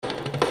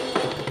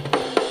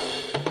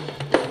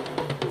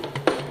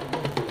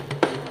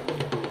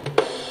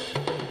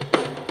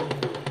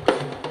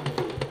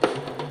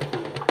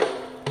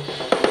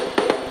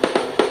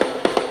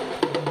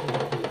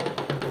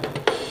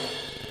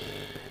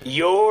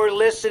You're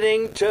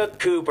listening to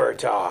Cooper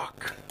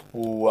Talk.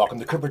 Welcome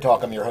to Cooper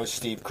Talk. I'm your host,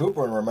 Steve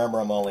Cooper, and remember,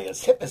 I'm only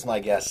as hip as my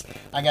guests.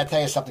 I got to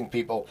tell you something,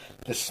 people.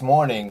 This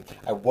morning,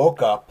 I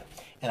woke up,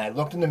 and I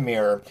looked in the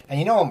mirror, and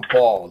you know I'm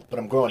bald, but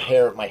I'm growing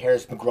hair. My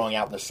hair's been growing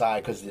out on the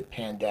side because of the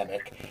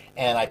pandemic,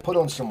 and I put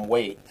on some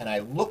weight, and I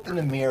looked in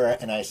the mirror,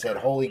 and I said,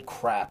 holy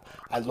crap,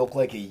 I look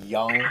like a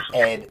young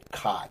Ed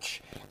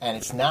Koch. And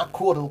it's not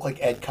cool to look like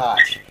Ed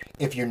Koch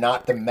if you're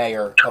not the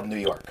mayor of New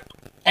York.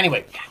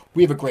 Anyway,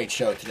 we have a great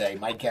show today.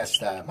 My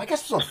guest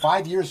was on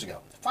 5 years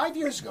ago. 5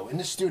 years ago in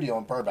the studio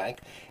in Burbank.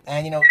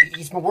 And, you know,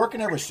 he's been working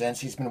ever since.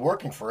 He's been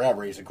working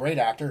forever. He's a great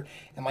actor.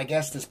 And my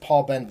guest is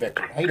Paul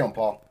Ben-Victor. How you doing,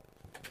 Paul?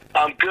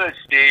 I'm good,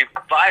 Steve.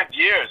 5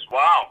 years.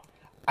 Wow.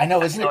 I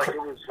know, isn't it?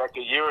 It was like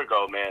a year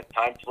ago, man.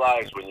 Time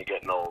flies when you're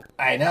getting old.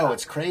 I know,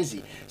 it's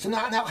crazy. So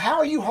now, how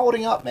are you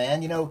holding up,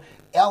 man? You know,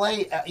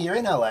 L.A., you're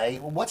in L.A.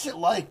 What's it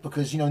like?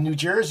 Because, you know, New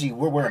Jersey,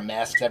 we're wearing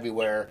masks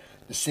everywhere.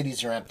 The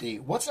cities are empty.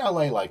 What's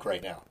L.A. like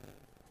right now?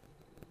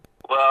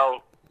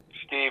 Well,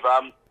 Steve,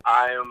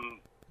 I am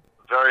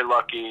very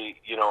lucky.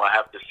 You know, I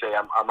have to say,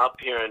 I'm up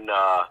here in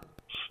a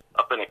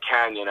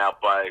canyon out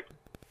by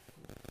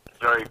a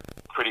very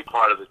pretty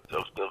part of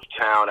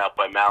town out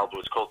by Malibu.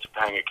 It's called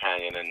Topanga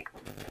Canyon, and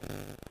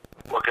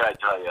what can I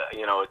tell you?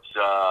 You know, it's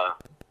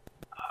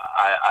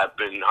I've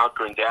been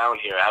hunkering down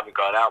here. I haven't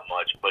gone out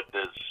much, but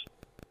there's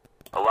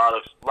a lot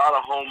of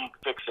home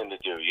fixing to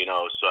do. You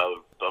know,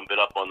 so I've been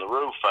up on the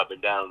roof. I've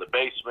been down in the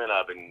basement.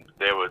 I've been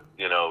there with,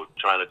 you know,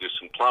 trying to do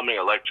some plumbing,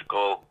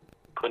 electrical,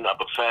 putting up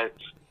a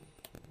fence.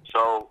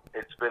 So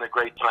it's been a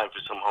great time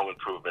for some home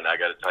improvement, I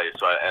got to tell you.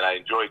 So I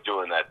enjoy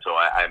doing that. So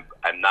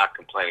I'm not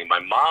complaining. My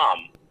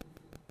mom,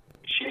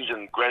 she's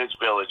in Greenwich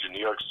Village in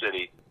New York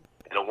City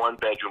in a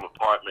one-bedroom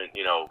apartment,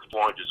 you know,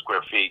 400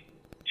 square feet.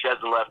 She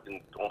hasn't left in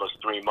almost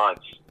 3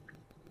 months.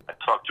 I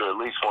talk to her at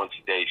least once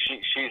a day.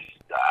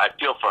 I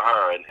feel for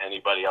her and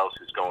anybody else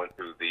who's going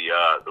through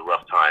the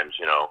rough times,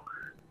 you know.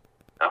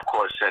 Of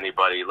course,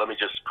 anybody. Let me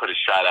just put a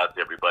shout out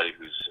to everybody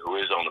who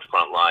is on the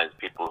front lines.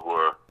 People who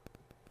are,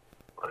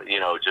 you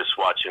know, just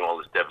watching all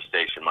this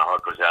devastation. My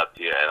heart goes out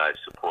to you, and I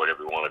support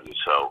every one of you.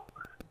 So,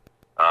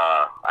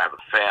 I have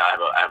a fan.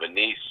 I have a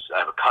niece. I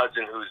have a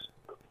cousin who's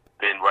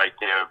been right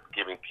there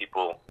giving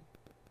people,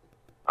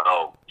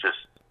 just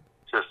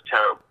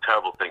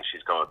terrible things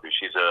she's going through.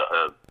 She's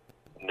a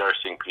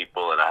nursing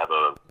people, and I have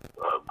a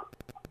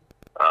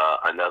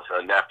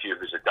nephew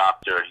who's a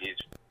doctor.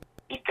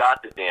 He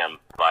got the damn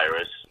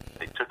virus.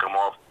 They took him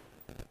off,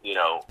 you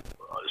know,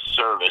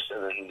 service,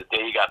 and then the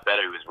day he got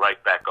better, he was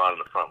right back on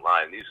the front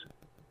line. These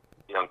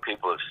young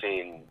people have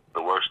seen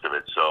the worst of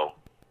it, so.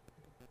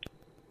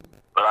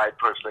 But I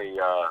personally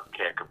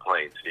can't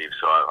complain, Steve.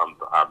 So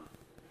I'm,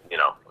 you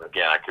know,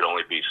 again, I could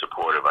only be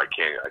supportive. I'm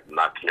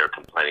not here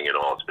complaining at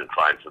all. It's been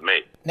fine for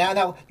me.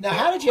 Now,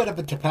 how did you end up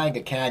in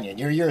Topanga Canyon?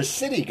 You're a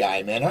city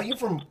guy, man. Aren't you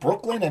from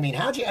Brooklyn? I mean,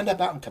 how'd you end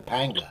up out in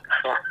Topanga?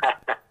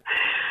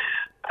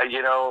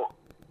 You know,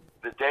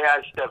 the day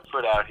I stepped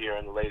foot out here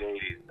in the late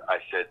 80s, I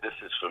said, this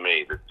is for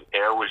me. The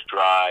air was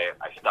dry.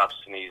 I stopped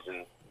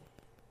sneezing.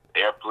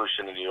 Air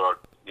pollution in New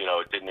York, you know,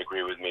 it didn't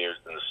agree with me. It was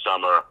in the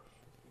summer.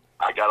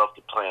 I got off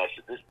the plane. I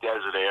said, this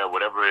desert air,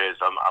 whatever it is,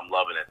 I'm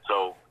loving it.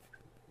 So,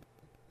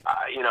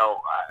 you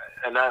know,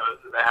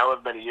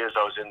 however many years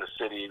I was in the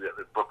city,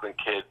 the Brooklyn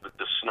kid with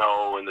the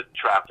snow and the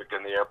traffic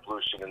and the air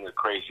pollution and the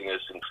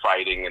craziness and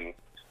fighting and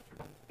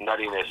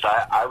nuttiness,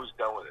 I was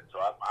done with it. So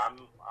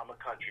I'm a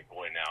country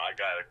boy now. I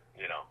got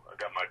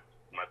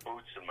my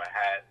boots and my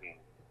hat and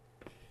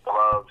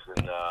gloves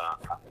and a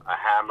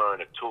hammer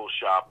and a tool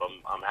shop.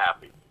 I'm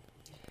happy.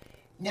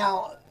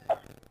 Now,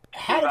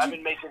 I've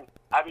been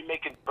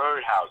making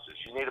birdhouses.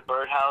 You need a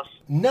birdhouse?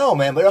 No,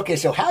 man. But okay,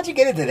 so how'd you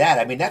get into that?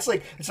 I mean, it's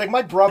like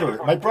my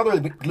brother. My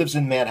brother lives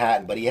in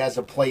Manhattan, but he has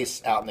a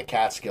place out in the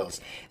Catskills,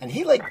 and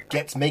he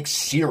makes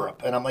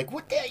syrup. And I'm like,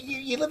 what?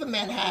 You live in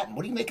Manhattan?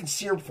 What are you making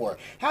syrup for?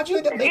 How'd you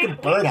end up making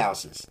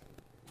birdhouses?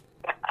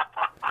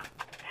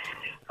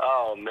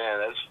 Oh man,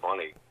 that's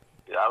funny.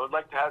 Yeah, I would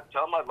like to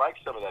tell him I'd like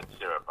some of that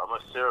syrup. I'm a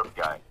syrup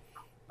guy.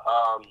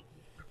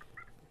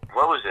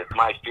 What was it?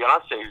 My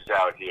fiance who's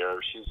out here,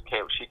 she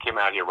came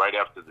out here right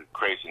after the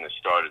craziness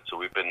started, so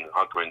we've been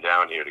hunkering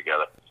down here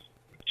together.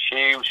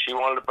 She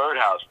wanted a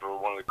birdhouse for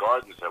one of the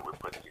gardens that we're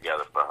putting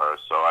together for her,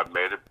 so I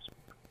made it.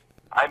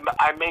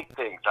 I make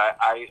things.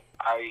 I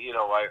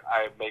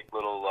make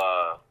little.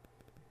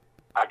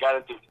 I got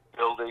into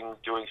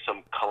doing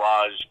some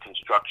collage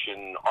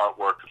construction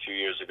artwork a few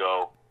years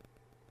ago.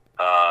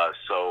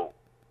 So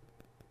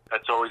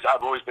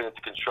I've always been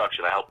into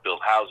construction. I helped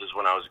build houses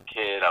when I was a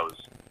kid.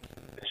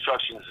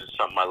 Construction is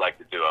something I like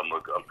to do.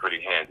 I'm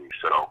pretty handy,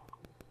 so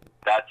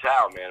that's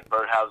how, man.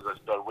 Birdhouses. I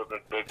started whipping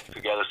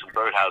together some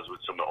birdhouses with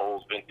some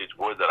old vintage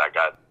wood that I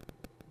got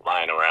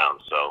lying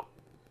around. So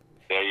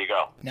there you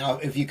go. Now,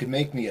 if you could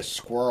make me a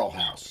squirrel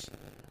house,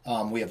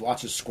 we have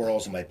lots of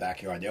squirrels in my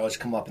backyard. They always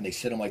come up and they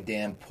sit on my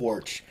damn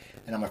porch,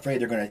 and I'm afraid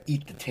they're going to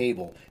eat the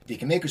table. If you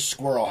can make a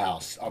squirrel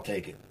house, I'll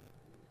take it.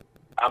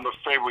 I'm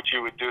afraid what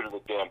you would do to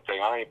the damn thing.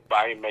 I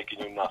ain't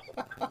making you nothing.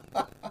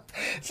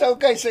 So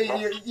okay, so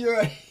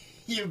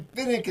You've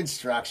been in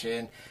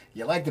construction.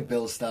 You like to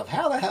build stuff.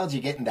 How the hell did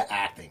you get into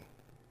acting?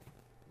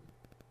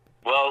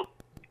 Well,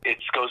 it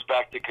goes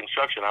back to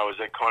construction. I was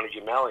at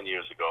Carnegie Mellon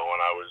years ago,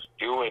 and I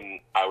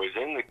was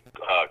in the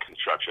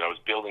construction. I was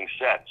building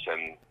sets,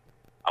 and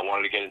I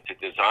wanted to get into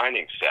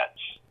designing sets.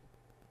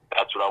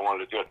 That's what I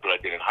wanted to do. That's what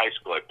I did in high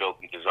school. I built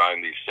and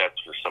designed these sets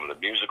for some of the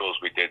musicals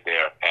we did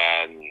there,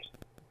 and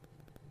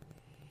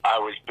I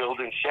was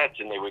building sets,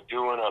 and they were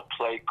doing a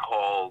play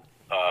called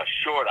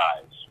Short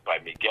Eyes by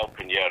Miguel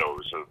Pinheiro. It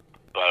was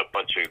about a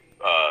bunch of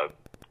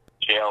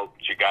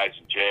guys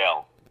in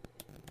jail,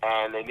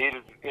 and they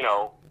needed,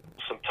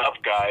 some tough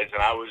guys,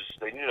 and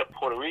they needed a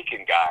Puerto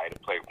Rican guy to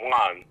play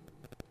Juan,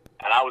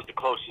 and I was the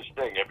closest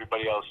thing.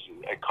 Everybody else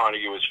at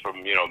Carnegie was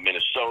from,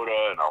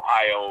 Minnesota and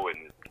Ohio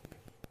and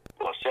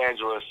Los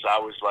Angeles. I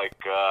was like,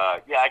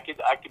 I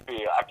could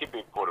be a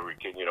Puerto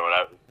Rican, and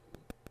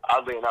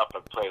oddly enough,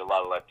 I've played a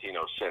lot of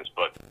Latinos since,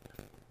 but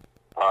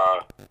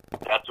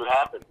that's what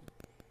happened.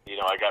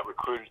 I got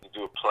recruited to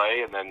do a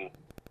play, and then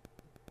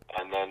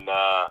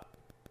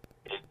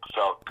it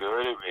felt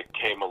good. It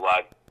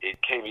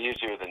came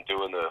easier than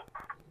doing the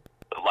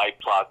light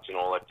plots and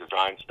all that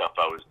design stuff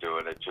I was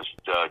doing. It just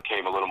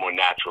came a little more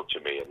natural to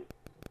me, and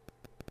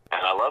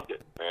I loved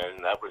it,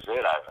 and that was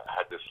it. I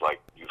had this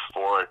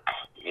euphoric,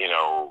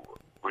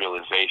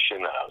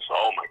 realization that I was,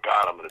 oh my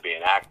God, I'm going to be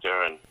an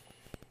actor, and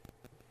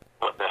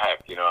what the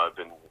heck, I've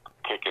been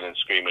kicking and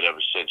screaming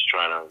ever since,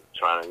 trying to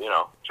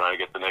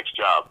get the next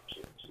job.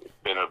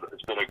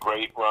 It's been a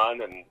great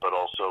run, but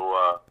also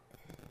a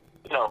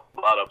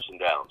lot of ups and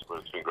downs, but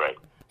it's been great.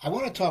 I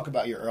want to talk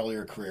about your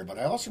earlier career, but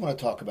I also want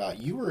to talk about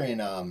you were in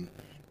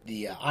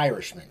The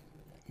Irishman.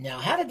 Now,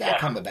 how did that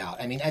come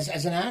about? I mean,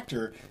 as an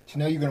actor, to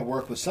know you're going to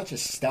work with such a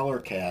stellar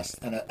cast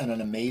and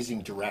an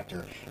amazing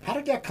director, how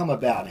did that come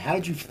about, and how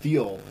did you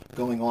feel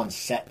going on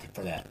set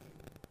for that?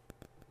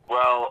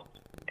 Well,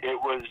 it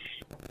was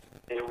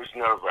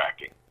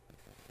nerve-wracking,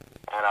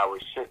 and I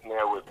was sitting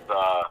there with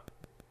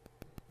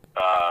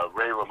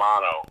Ray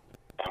Romano,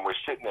 and we're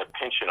sitting there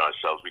pinching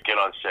ourselves. We get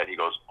on set. He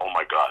goes, "Oh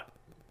my God,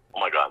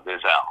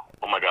 there's Al.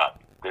 Oh my God,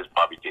 there's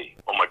Bobby D.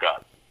 Oh my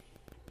God."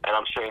 And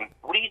I'm saying,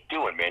 "What are you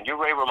doing, man? You're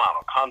Ray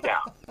Romano. Calm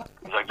down."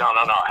 He's like, No.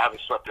 I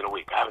haven't slept in a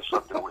week. And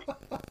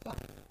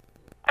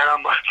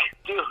I'm like,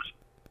 dude,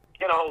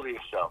 get a hold of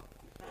yourself.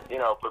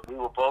 But we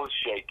were both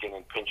shaking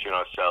and pinching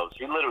ourselves.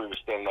 He literally was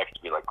standing next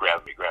to me like,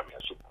 grab me. I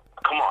said,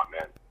 come on,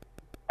 man.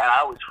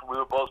 And we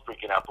were both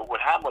freaking out. But what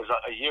happened was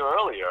a year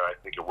earlier, I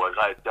think it was,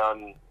 I had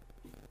done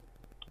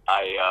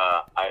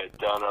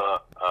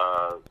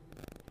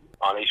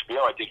on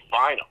HBO, I did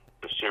Vinyl,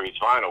 the series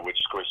Vinyl, which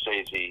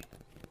Scorsese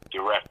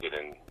directed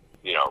and,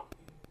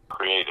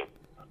 created.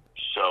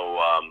 So,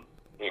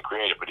 he didn't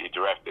create it, but he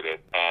directed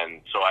it.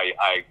 And so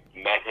I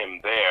met him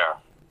there.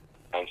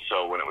 And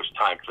so when it was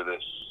time for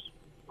this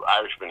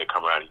Irishman to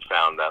come around, he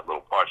found that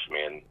little part for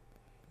me. And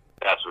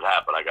that's what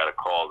happened. I got a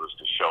call just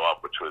to show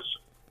up, which was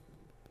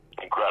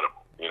incredible.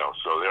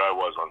 So there I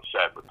was on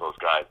set with those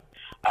guys.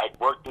 I'd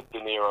worked with De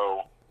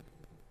Niro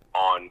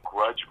on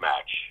Grudge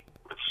Match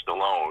with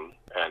Stallone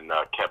and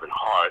Kevin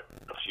Hart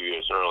a few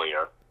years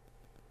earlier.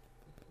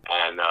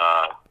 And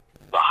the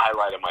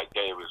highlight of my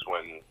day was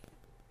when,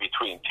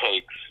 between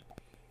takes,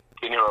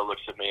 De Niro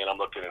looks at me and I'm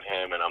looking at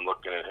him and I'm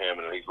looking at him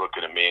and he's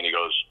looking at me and he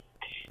goes,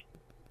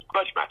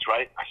 "Grudge Match,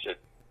 right?" I said,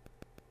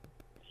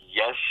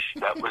 "Yes,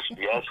 that was,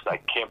 yes, I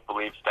can't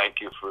believe,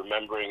 thank you for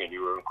remembering, and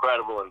you were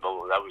incredible." And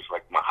that was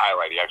like my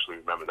highlight. He actually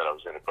remembered that I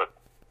was in it. But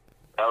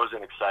that was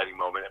an exciting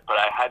moment. But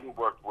I hadn't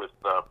worked with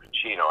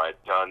Pacino.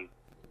 I'd done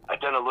a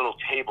little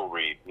table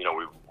read,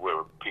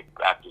 where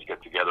actors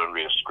get together and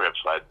read a script.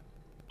 So I'd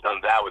done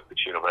that with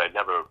Pacino, but I'd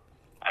never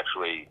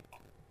actually,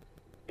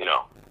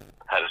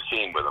 had a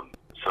scene with him.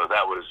 So it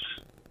was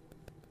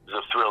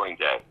a thrilling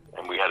day.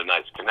 And we had a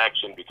nice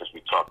connection because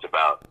we talked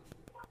about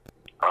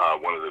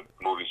one of the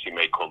movies he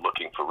made called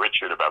Looking for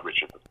Richard, about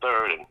Richard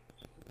III and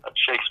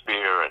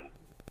Shakespeare. And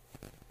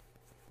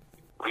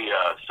we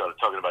started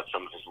talking about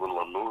some of his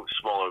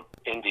smaller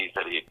indies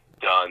that he had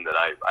done that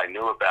I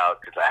knew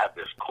about, because I have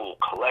this cool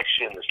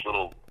collection, this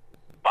little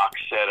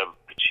box set of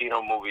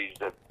Pacino movies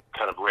that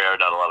kind of rare.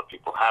 Not a lot of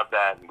people have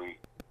that. And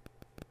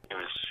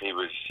he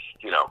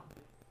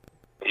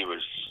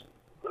was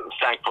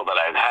thankful that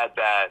I had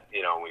that.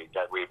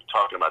 We were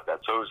talking about that.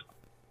 So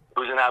it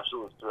was an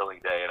absolute thrilling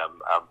day, and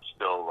I'm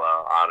still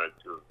honored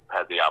to have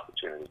had the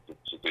opportunity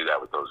to do that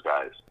with those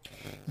guys.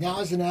 Now,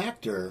 as an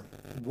actor,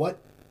 what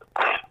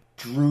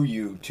drew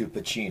you to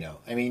Pacino?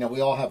 I mean,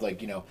 we all have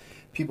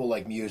people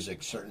like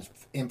music, certain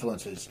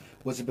influences.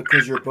 Was it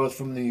because you're both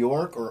from New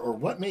York, or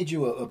what made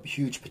you a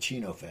huge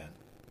Pacino fan?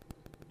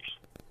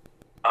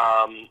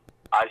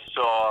 I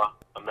saw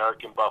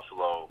American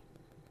Buffalo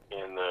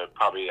in the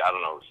probably,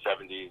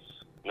 70s,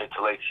 mid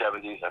to late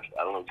 70s.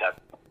 I don't know,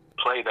 that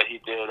play that he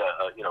did,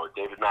 a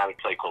David Mamet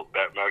play called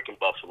American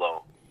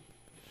Buffalo.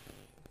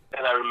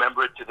 And I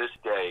remember it to this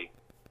day.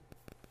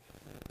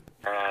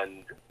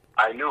 And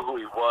I knew who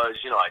he was.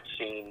 I'd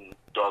seen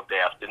Dog Day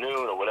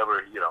Afternoon or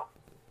whatever,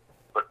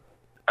 but,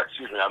 I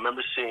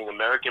remember seeing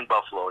American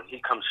Buffalo, and he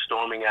comes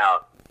storming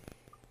out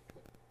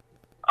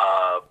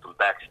from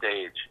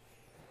backstage.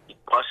 He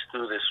busts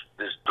through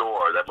this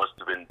door that must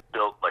have been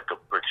built like a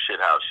brick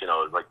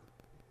shithouse, like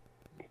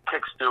he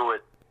kicks through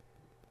it,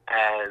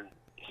 and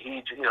he,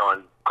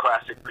 in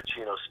classic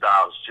Pacino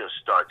styles, just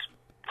starts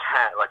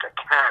like a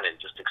cannon,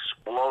 just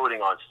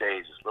exploding on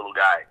stage. This little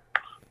guy,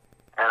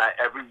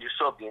 and you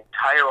saw the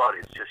entire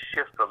audience just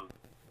shift from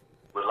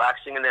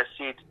relaxing in their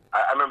seats.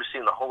 I remember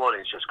seeing the whole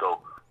audience just go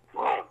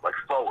boom, like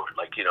forward,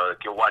 like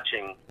like you're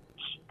watching,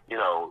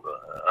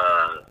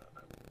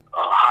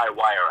 a high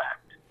wire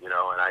act, and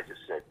I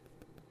just said,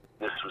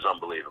 this was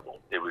unbelievable.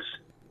 It was,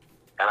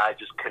 and I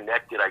just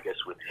connected, I guess,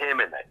 with him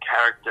and that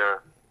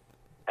character,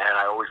 and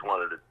I always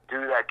wanted to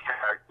do that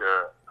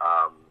character,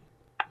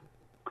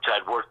 which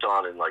I'd worked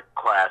on in like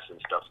class and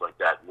stuff like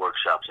that,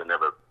 workshops. I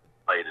never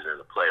played it in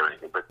a play or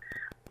anything, but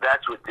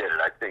that's what did it.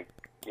 I think,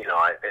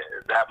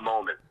 that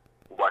moment,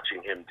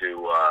 watching him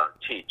do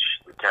Teach,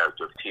 the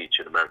character of Teach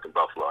in American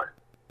Buffalo,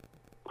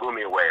 blew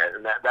me away,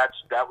 and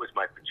that was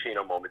my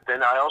Pacino moment.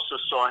 Then I also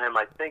saw him,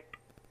 I think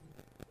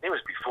it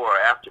was before or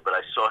after, but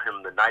I saw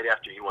him the night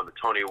after he won the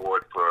Tony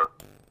Award for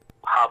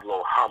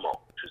Pablo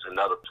Hamo, which was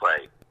another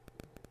play,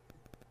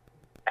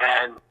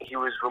 and he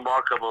was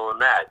remarkable in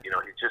that.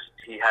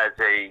 He has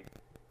a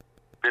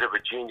bit of a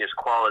genius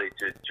quality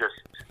to just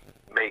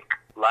make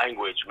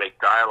language, make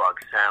dialogue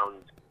sound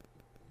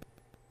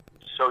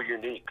so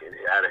unique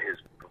out of his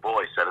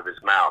voice, out of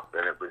his mouth,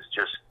 and it was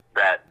just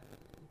that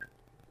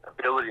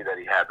ability that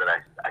he had that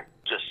I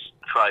just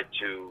tried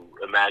to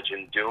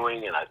imagine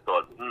doing, and I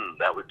thought,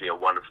 that would be a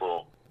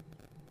wonderful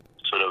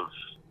sort of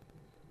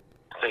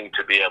thing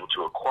to be able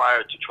to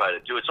acquire, to try to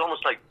do. It's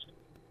almost like,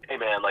 hey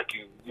man, like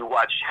you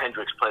watch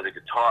Hendrix play the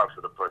guitar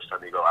for the first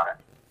time, you go,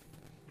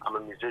 I'm a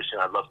musician,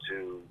 I'd love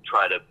to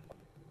try to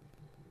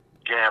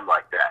jam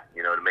like that,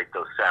 to make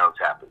those sounds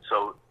happen.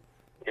 So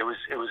it was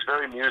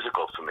very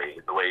musical for me,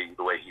 the way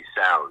he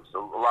sounds. A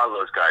lot of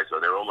those guys, though,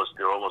 they're almost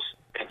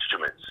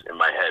instruments in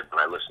my head when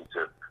I listen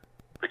to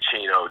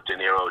Pacino, De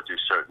Niro do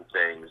certain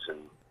things, and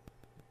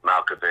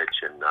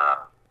Malkovich, and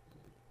a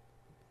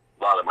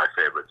lot of my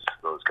favorites,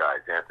 those guys,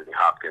 Anthony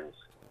Hopkins.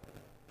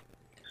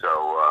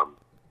 So,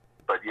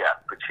 but yeah,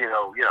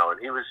 Pacino,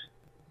 and he was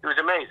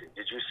amazing.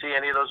 Did you see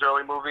any of those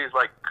early movies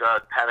like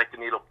Panic at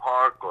Needle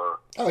Park or?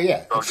 Oh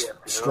yeah,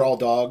 Straw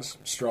Dogs.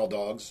 Straw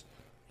Dogs,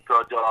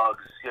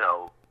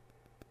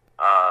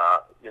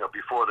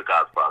 before The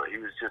Godfather. He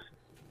was just,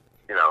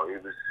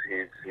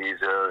 he's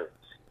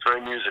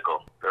very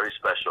musical, very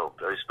special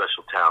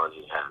talent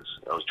he has.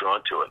 I was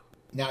drawn to it.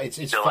 Now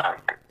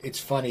it's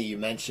funny you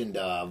mentioned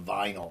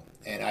Vinyl,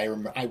 and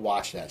I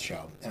watched that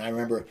show, and I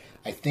remember,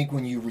 I think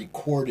when you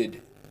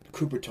recorded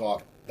Cooper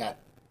Talk, that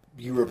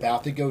you were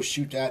about to go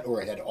shoot that,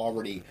 or it had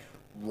already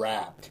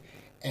wrapped,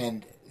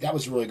 and that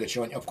was a really good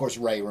show. And of course,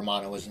 Ray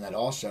Romano was in that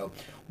also.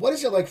 What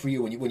is it like for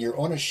you when you're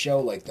on a show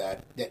like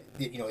that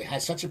it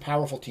has such a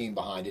powerful team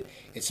behind it?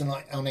 It's on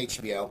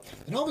HBO,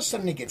 and all of a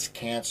sudden it gets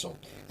canceled,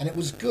 and it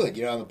was good.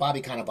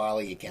 Bobby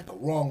Cannavale, you can't go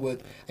wrong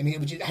with. I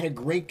mean, it had a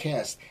great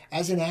cast.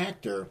 As an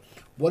actor,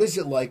 what is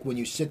it like when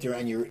you sit there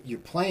and you're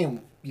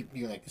playing?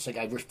 It's like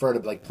I refer to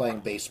like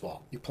playing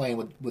baseball. You're playing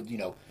with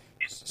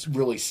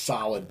really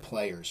solid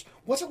players.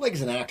 What's it like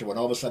as an actor when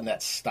all of a sudden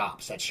that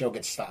show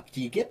gets stopped?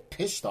 Do you get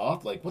pissed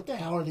off? Like, what the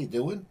hell are they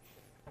doing?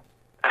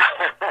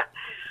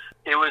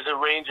 It was a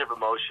range of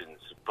emotions,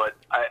 but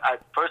I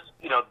first,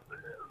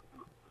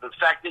 the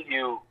fact that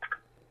you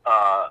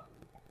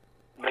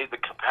made the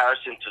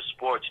comparison to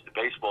sports, to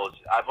baseball,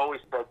 I've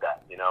always said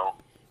that,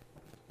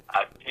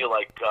 I feel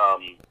like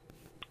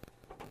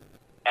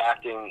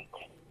acting,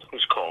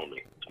 who's calling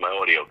me? It's my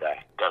audio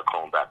guy. Got to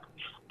call him back.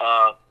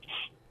 I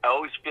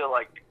always feel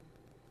like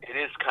it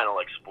is kind of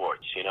like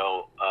sports,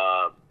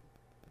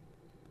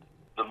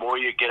 the more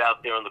you get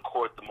out there on the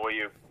court, the more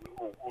you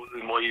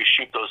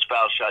shoot those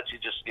foul shots. You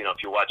just,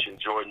 if you're watching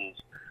Jordan's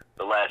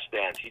The Last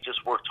Dance, he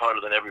just worked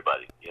harder than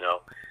everybody,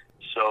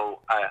 So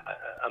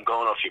I'm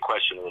going off your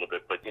question a little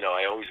bit, but,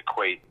 I always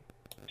equate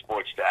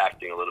sports to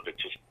acting a little bit.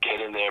 Just get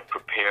in there,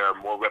 prepare,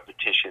 more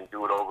repetition,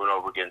 do it over and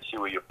over again, see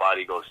where your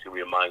body goes, see where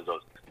your mind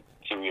goes,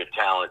 see where your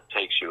talent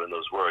takes you in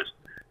those words.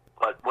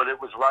 But what it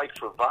was like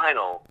for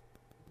Vinyl,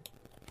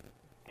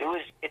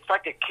 it's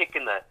like a kick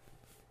in the,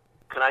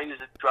 can I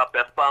drop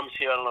F-bombs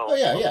here? I don't know. Oh,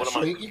 yeah.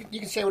 Sure. You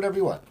can say whatever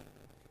you want.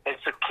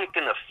 It's a kick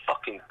in the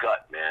fucking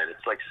gut, man.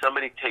 It's like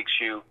somebody takes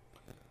you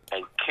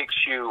and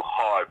kicks you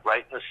hard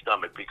right in the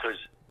stomach, because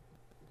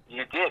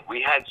you did.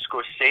 We had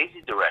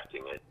Scorsese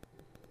directing it.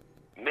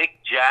 Mick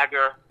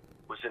Jagger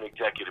was an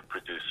executive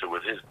producer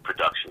with his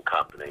production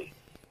company.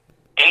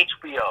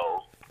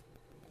 HBO.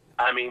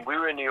 I mean, we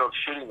were in New York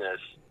shooting this,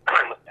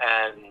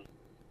 and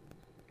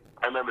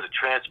I remember the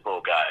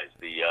Transpo guys,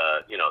 the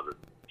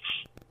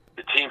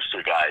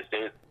Teamster guys.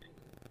 They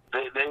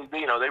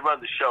run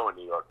the show in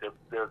New York.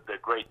 They're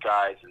great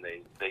guys, and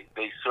they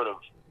sort of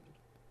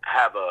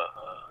have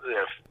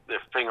their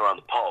finger on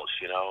the pulse,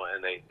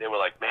 And they were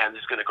like, man,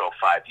 this is going to go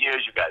 5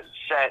 years. You guys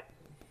are set,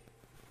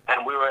 and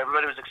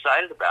everybody was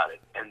excited about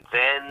it. And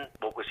then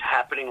what was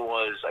happening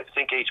was, I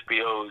think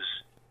HBO's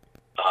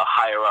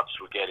higher-ups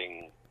were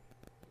getting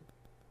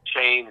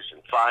changed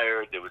and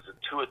fired. There was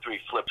 2 or 3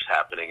 flips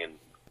happening, and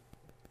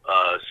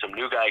some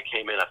new guy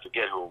came in. I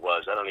forget who it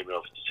was. I don't even know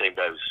if it's the same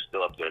guy who's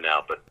still up there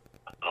now, but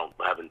I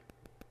haven't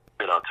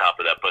been on top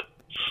of that. But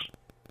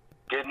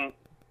didn't,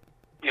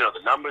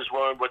 the numbers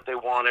weren't what they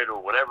wanted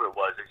or whatever it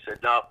was. They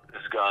said, no,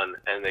 this is gone,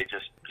 and they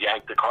just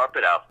yanked the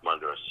carpet out from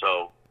under us.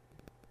 So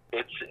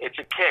it's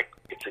a kick.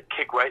 It's a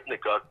kick right in the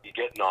gut. You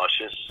get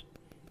nauseous.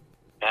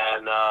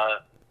 And,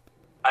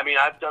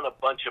 I've done a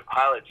bunch of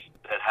pilots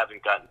that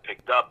haven't gotten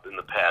picked up in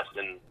the past,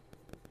 and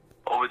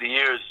over the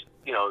years,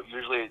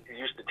 usually it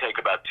used to take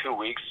about 2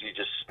 weeks. You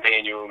just stay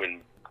in your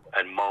room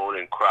and moan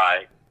and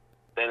cry.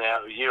 Then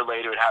a year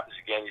later, it happens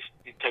again.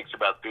 It takes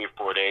about 3 or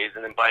 4 days,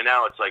 and then by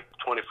now it's like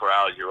 24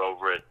 hours. You're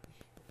over it.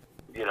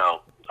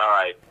 All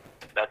right,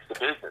 that's the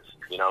business.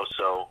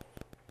 So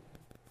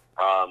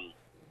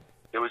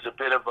it was a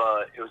bit of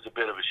a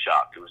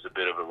shock. It was a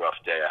bit of a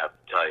rough day, I have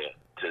to tell you,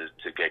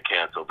 to get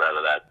canceled out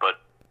of that. But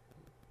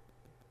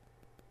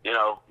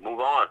move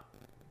on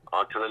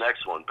to the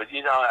next one. But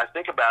I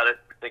think about it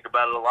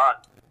a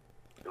lot.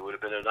 It would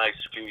have been a nice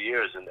few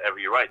years, and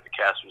you're right. The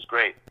cast was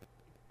great.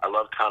 I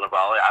loved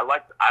Cannavale. I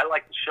like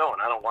the show,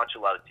 and I don't watch a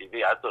lot of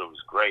TV. I thought it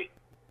was great.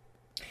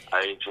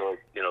 I enjoyed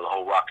the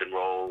whole rock and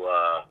roll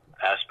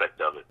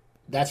aspect of it.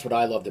 That's what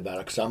I loved about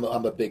it, because I'm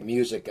a big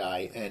music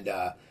guy, and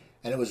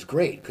it was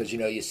great because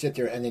you sit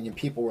there and then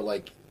people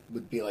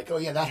would be like, oh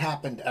yeah, that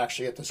happened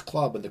actually at this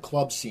club, and the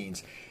club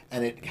scenes,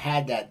 and it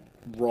had that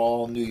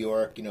raw New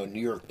York,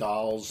 New York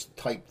Dolls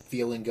type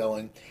feeling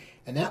going.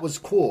 And that was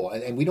cool.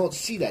 And we don't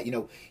see that.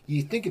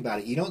 You think about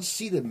it, you don't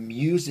see the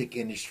music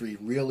industry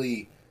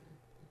really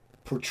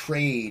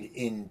portrayed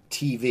in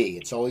TV.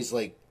 It's always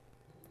like,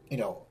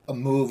 a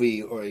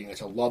movie or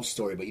it's a love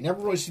story, but you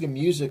never really see the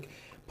music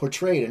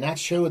portrayed. And that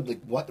showed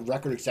what the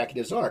record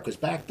executives are. Because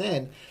back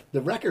then,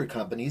 the record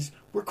companies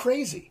were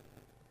crazy.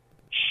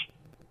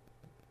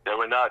 They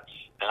were nuts.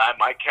 And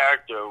my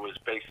character was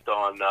based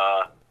on,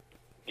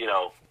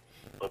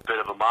 a bit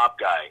of a mob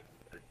guy.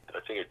 I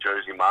think a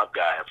Jersey mob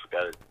guy. I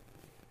forgot it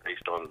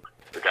based on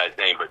the guy's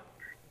name, but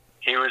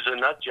he was a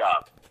nut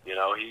job. He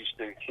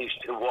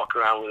used to walk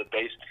around with a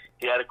base.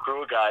 He had a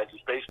crew of guys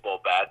with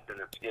baseball bats,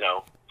 and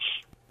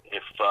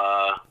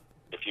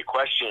if you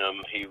question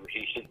him,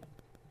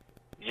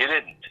 you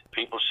didn't.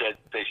 People said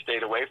they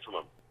stayed away from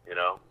him.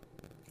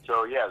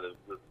 So yeah,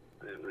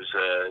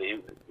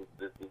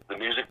 the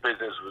music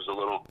business was a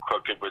little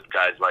crooked with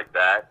guys like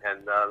that,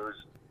 and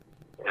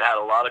it had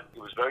it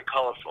was very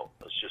colorful.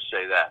 Let's just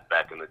say that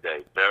back in the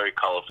day, very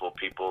colorful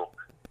people,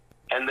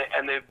 and the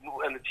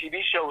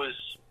TV show was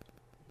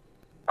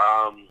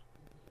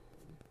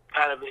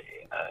kind of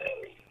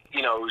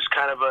it was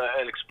kind of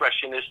an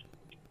expressionist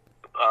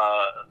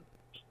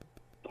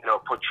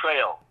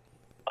portrayal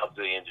of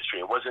the industry.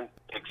 It wasn't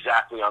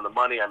exactly on the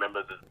money. I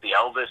remember the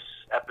Elvis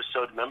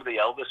episode. Remember the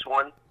Elvis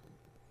one?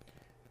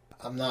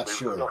 I'm not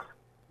sure.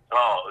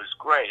 Oh, it was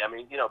great.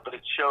 But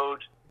it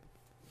showed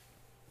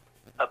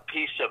a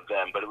piece of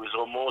them, but it was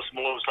almost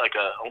like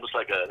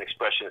an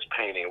expressionist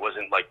painting. It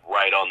wasn't like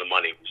right on the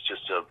money. It was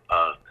just a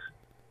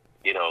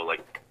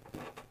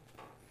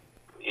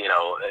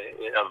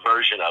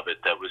version of it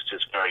that was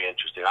just very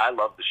interesting. I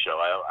loved the show.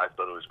 I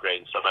thought it was great.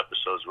 And some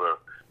episodes were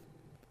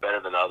better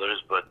than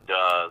others, but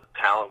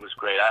talent was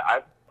great.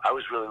 I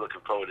was really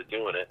looking forward to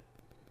doing it,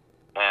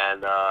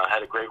 and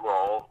had a great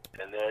role.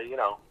 And there,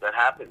 that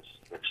happens.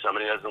 If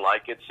somebody doesn't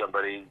like it,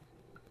 somebody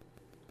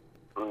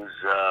who's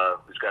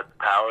got the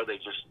power, they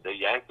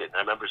yanked it. And I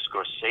remember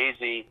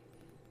Scorsese.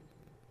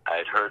 I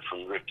had heard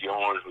from Rick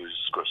Yorn, who's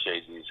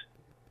Scorsese's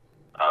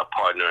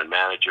partner and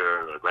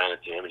manager, ran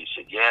into him, and he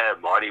said, "Yeah,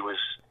 Marty was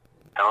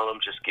telling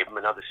him, just give him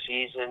another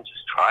season,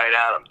 just try it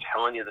out. I'm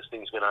telling you, this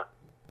thing's gonna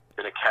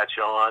catch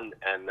on."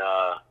 And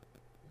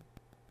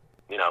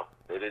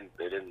they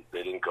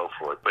didn't go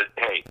for it. But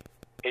hey,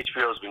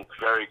 HBO's been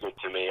very good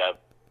to me. I've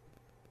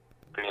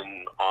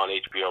been on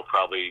HBO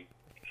probably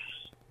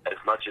as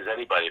much as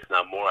anybody, if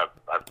not more.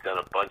 I've done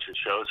a bunch of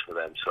shows for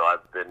them, so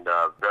I've been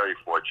very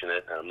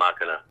fortunate, and I'm not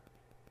gonna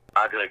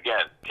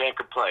again, can't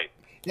complain.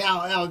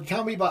 Now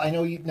tell me about. I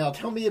know you. Now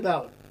tell me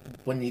about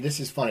when you. This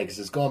is funny because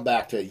it's going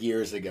back to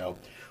years ago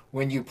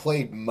when you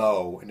played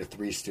Moe in the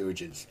Three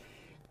Stooges.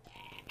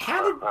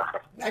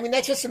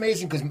 That's just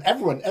amazing because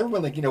everyone,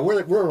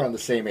 we're around the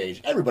same age.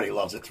 Everybody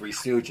loves the Three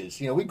Stooges.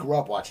 We grew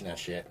up watching that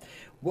shit.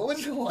 What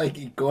was it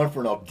like going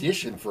for an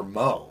audition for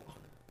Moe?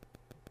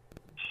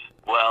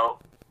 Well,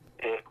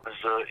 it was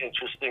an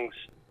interesting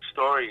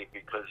story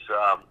because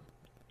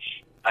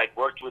I'd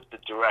worked with the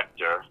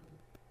director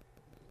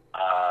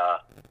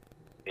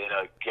in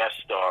a guest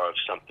star of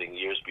something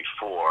years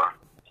before,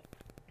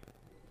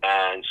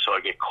 and so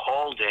I get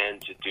called in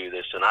to do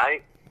this, and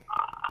I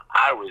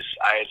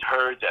had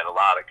heard that a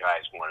lot of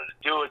guys wanted to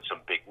do it.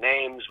 Some big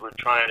names were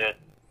trying to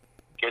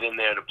get in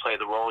there to play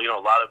the role. A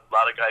lot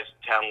of guys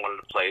in town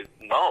wanted to play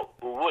Moe.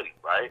 Who wouldn't,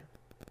 right?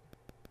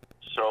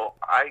 So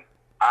I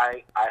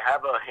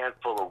have a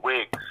handful of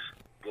wigs,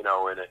 in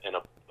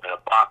a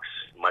box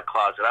in my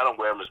closet. I don't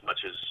wear them as much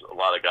as a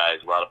lot of guys,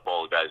 a lot of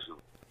bald guys who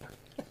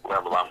wear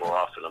them a lot more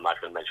often. I'm not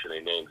going to mention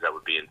any names. That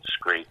would be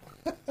indiscreet.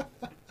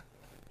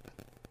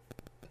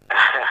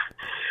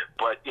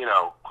 But, you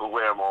know, who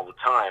wear them all the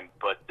time.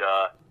 But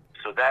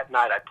so that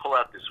night I pull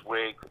out this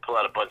wig, pull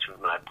out a bunch of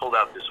them, and I pulled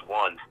out this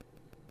one,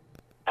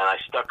 and I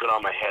stuck it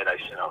on my head. I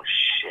said, oh,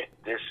 shit,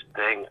 this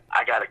thing,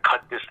 I got to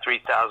cut this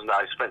 $3,000.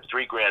 I spent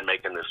 $3,000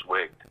 making this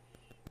wig.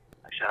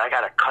 I said, I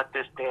got to cut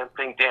this damn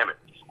thing, damn it.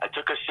 I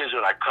took a scissor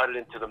and I cut it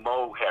into the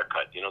Mo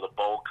haircut, you know, the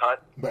bowl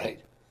cut. Right.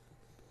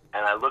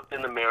 And I looked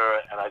in the mirror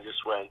and I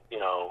just went, you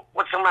know,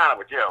 what's the matter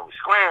with you?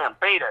 Scram,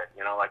 beat it,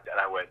 you know, like that.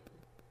 I went,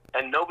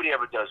 and nobody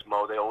ever does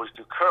Mo. They always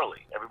do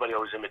curly. Everybody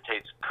always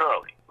imitates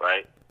curly,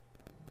 right?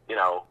 You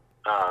know,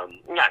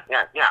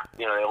 yeah.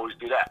 You know, they always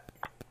do that.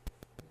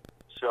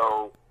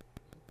 So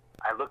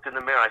I looked in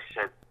the mirror, I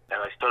said,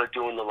 and I started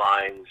doing the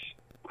lines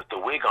with the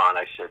wig on.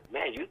 I said,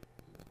 man, you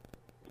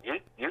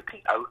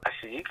could, I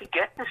said, you could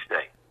get this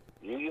thing.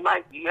 You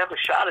have a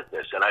shot at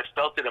this. And I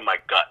felt it in my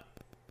gut.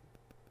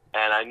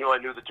 And I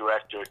knew the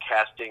director.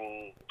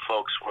 Casting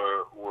folks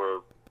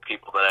were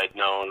people that I'd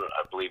known.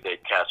 I believe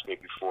they'd cast me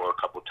before a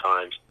couple of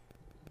times.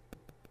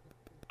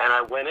 And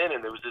I went in,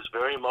 and there was this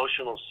very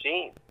emotional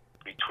scene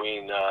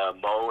between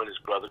Mo and his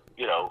brother,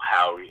 you know,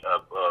 Howie,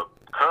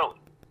 Curly,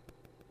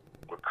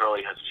 where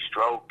Curly has a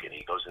stroke, and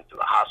he goes into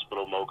the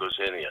hospital. Mo goes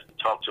in, and he has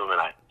to talk to him,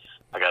 and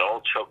I got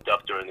all choked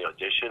up during the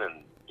audition,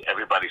 and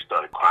everybody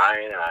started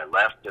crying, and I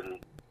left, and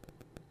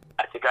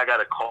I think I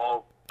got a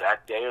call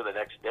that day or the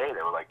next day.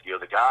 They were like, you're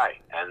the guy.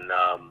 And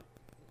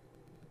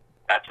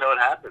that's how it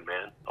happened,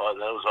 man. Oh,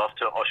 that was off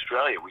to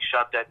Australia. We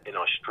shot that in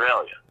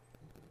Australia.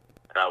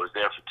 And I was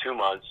there for 2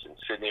 months in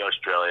Sydney,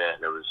 Australia,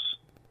 and it was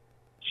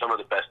some of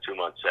the best 2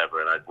 months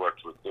ever. And I'd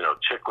worked with, you know,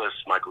 Chiklis.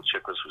 Michael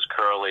Chiklis was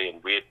Curly,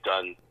 and we've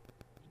done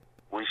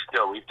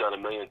a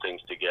million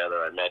things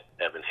together. I met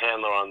Evan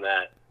Handler on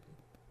that.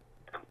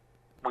 And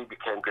we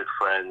became good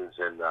friends,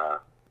 and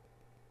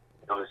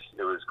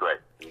it was great.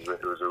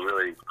 It was a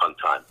really fun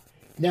time.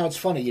 Now, it's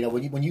funny, you know,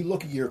 when you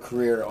look at your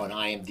career on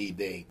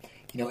IMDb,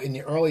 you know, in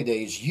the early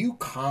days, you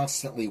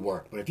constantly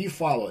worked. But if you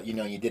follow it, you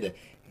know, you did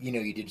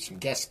some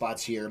guest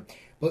spots here.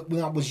 But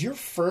was your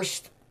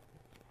first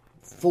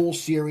full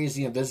series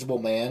The Invisible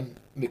Man?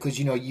 Because,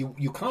 you know,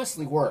 you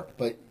constantly worked.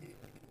 But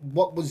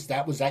what was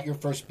that? Was that your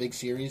first big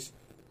series?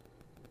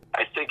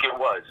 I think it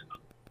was.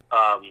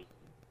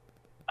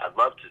 I'd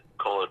love to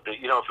call it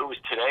big. You know, if it was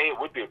today, it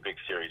would be a big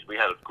series. We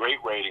had great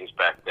ratings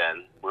back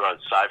then. We were on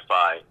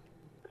Sci-Fi.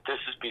 This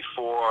is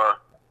before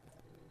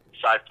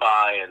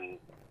Sci-Fi and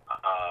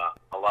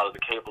a lot of the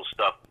cable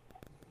stuff,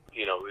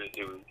 you know,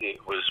 it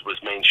was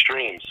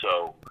mainstream.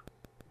 So,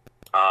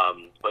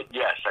 but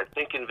yes, I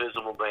think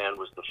Invisible Man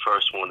was the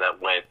first one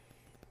that went.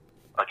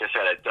 Like I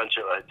said, I'd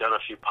done a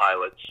few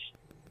pilots,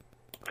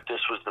 but this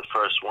was the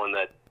first one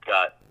that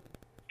got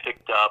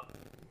picked up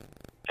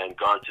and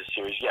gone to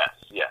series. Yes,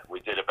 yeah, we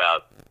did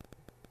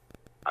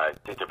I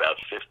think about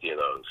 50 of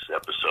those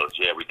episodes.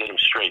 Yeah, we did them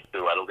straight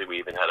through. I don't think we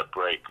even had a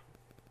break.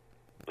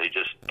 They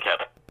just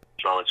kept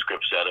throwing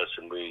scripts at us,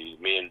 and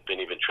me and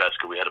Vinny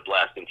Ventresca, we had a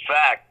blast. In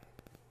fact,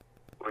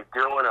 I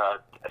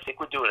think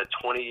we're doing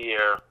a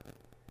 20-year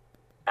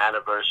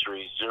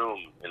anniversary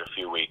Zoom in a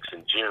few weeks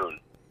in June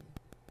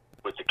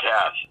with the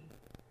cast.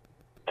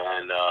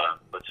 And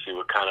let's see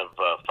what kind of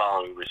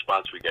following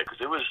response we get,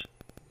 because it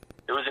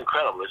was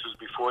incredible. This was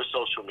before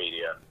social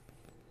media,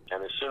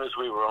 and as soon as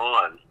we were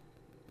on,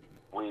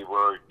 we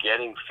were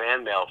getting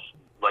fan mail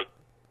like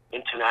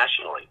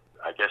internationally.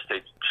 I guess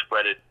they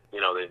spread it. You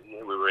know,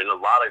 we were in a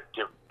lot of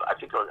different, I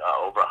think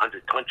over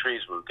 100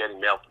 countries. We were getting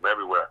mail from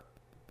everywhere,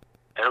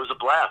 and it was a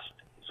blast.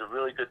 It was a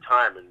really good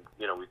time, and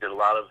you know, we did a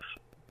lot of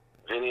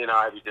Vinny and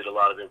I. We did a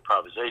lot of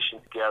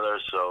improvisation together,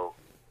 so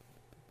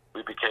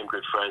we became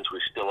good friends. We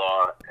still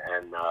are,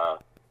 and that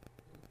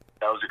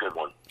was a good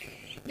one.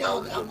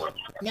 Now,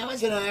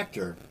 as an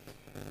actor,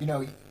 you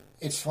know,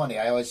 it's funny.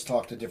 I always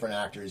talk to different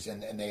actors,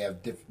 and they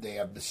have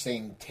the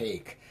same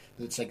take.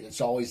 It's like it's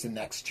always the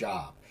next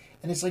job.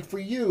 And it's like for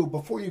you,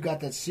 before you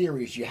got that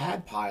series, you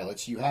had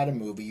pilots, you had a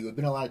movie, you had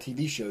been on a lot of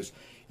TV shows,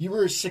 you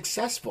were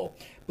successful.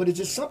 But is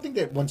it something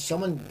that when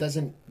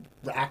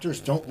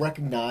actors don't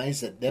recognize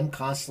that them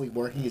constantly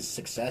working is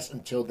success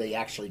until they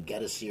actually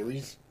get a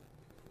series?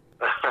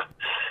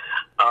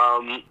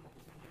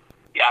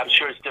 Yeah, I'm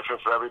sure it's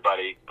different for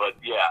everybody, but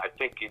yeah, I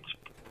think it's,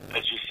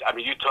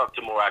 you talk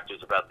to more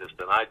actors about this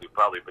than I do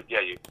probably, but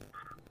yeah, you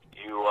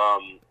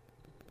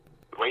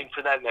waiting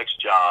for that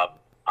next job,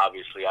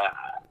 obviously.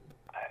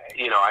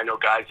 I know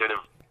guys that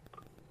have,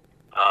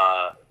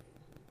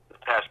 the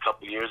past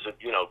couple of years of,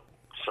 you know,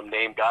 some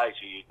named guys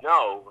who you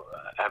know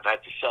have had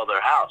to sell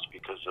their house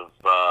because of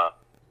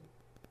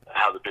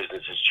how the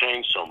business has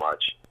changed so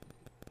much.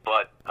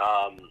 But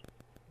I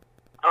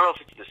don't know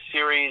if it's the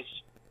series.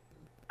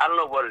 I don't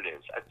know what it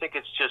is. I think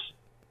it's just,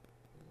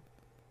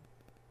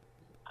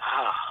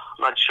 I'm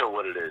not sure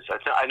what it is.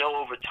 I know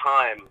over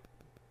time,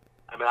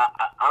 I'm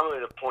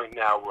at a point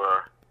now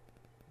where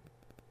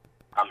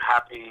I'm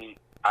happy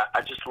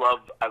I just love.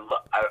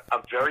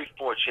 I'm very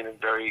fortunate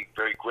and very,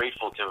 very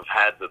grateful to have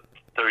had the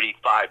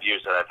 35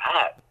 years that I've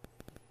had.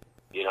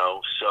 You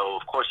know, so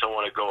of course I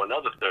want to go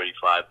another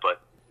 35,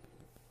 but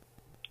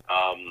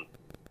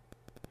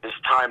this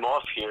time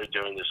off here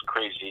during this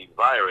crazy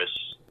virus,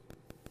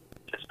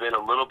 it's been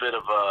a little bit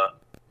of a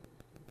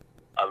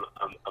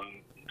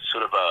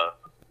sort of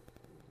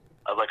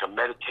like a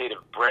meditative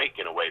break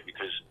in a way,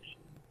 because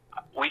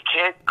we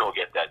can't go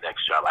get that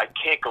next job. I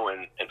can't go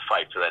in and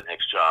fight for that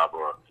next job,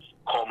 or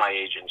call my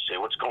agent and say,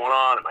 what's going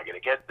on? Am I going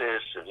to get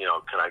this? And, you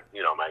know, am I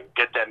going to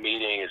get that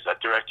meeting? Is that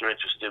director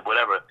interested?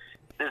 Whatever.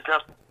 There's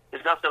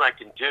nothing I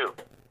can do.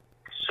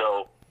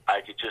 So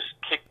I could just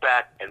kick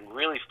back and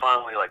really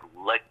finally, like,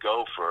 let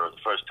go for the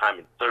first time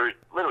in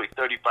literally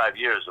 35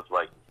 years of,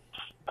 like,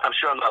 I'm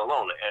sure I'm not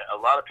alone. A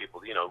lot of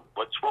people, you know,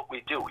 what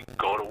we do. We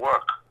go to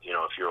work. You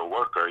know, if you're a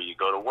worker, you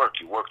go to work.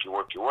 You work.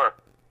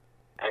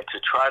 And to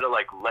try to,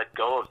 like, let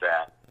go of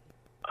that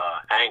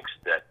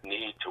angst, that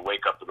need to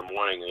wake up in the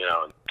morning, you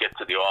know, and get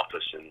to the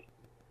office and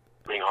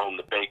bring home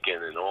the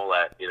bacon and all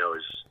that, you know,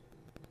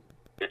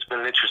 it's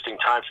been an interesting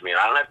time for me. And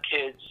I don't have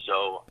kids,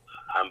 so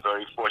I'm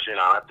very fortunate.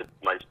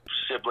 My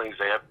siblings,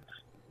 they have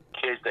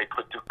kids they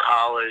put through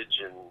college,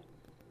 and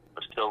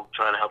I'm still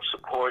trying to help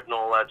support and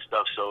all that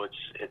stuff. So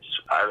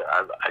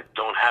I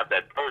don't have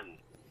that burden,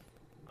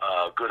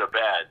 good or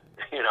bad,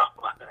 you know.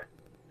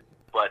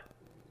 But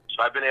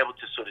so I've been able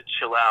to sort of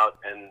chill out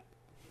and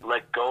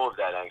let go of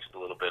that angst a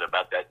little bit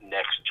about that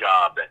next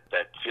job,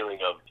 that feeling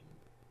of,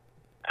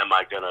 am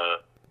I going to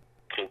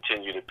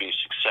continue to be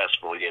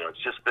successful? You know,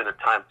 it's just been a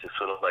time to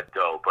sort of let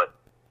go. But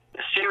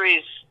the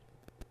series,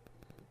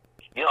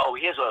 you know,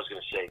 here's what I was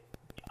going to say.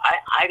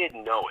 I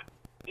didn't know it.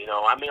 You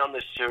know, I'm in on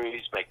this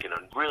series making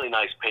a really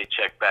nice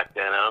paycheck back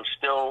then, and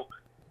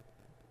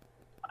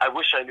I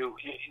wish I knew.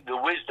 The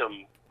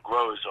wisdom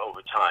grows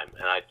over time,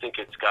 and I think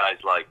it's guys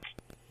like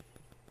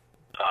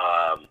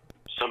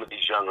some of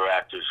these younger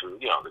actors who,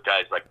 you know, the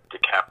guys like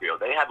DiCaprio,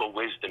 they have a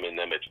wisdom in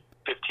them at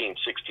 15,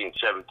 16,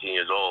 17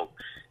 years old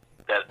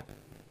that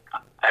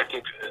I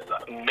think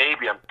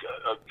maybe I'm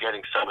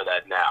getting some of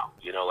that now.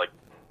 You know, like,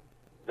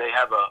 they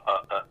have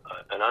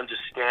an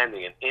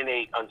understanding, an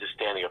innate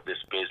understanding of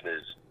this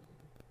business,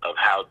 of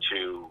how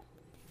to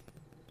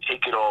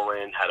take it all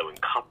in, how to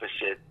encompass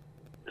it.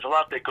 There's a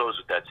lot that goes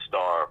with that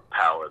star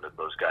power that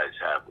those guys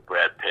have,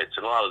 Brad Pitts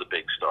and a lot of the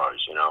big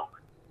stars, you know.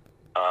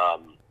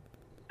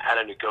 How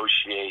to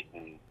negotiate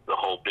and the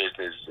whole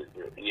business,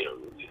 you know,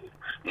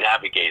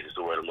 navigate is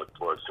the word I'm looking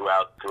for,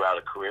 throughout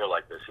a career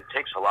like this. It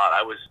takes a lot.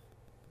 I was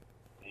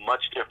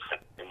much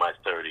different in my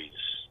 30s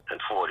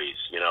and 40s,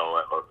 you know.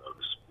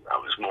 I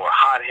was more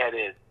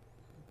hot-headed.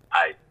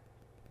 I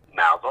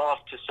mouthed off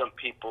to some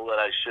people that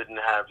I shouldn't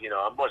have. You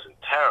know, I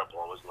wasn't terrible.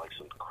 I wasn't like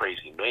some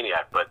crazy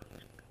maniac, but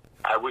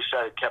I wish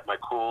I had kept my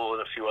cool in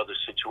a few other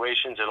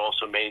situations, and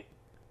also made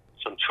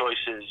some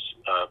choices,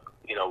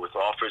 you know, with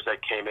offers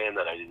that came in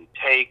that I didn't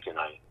take, and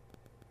I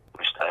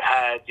wished I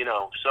had, you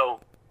know. So,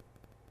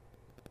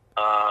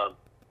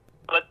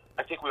 but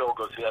I think we all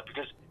go through that,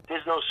 because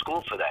there's no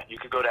school for that. You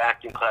could go to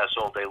acting class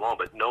all day long,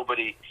 but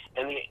nobody,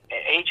 and the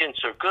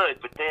agents are good,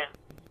 but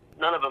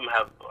none of them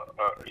have,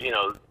 you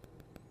know,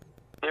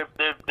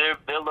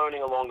 they're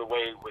learning along the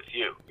way with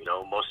you. You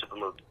know, most of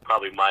them are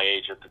probably my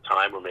age at the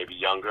time, or maybe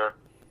younger.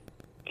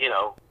 You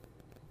know,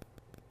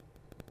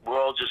 we're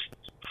all just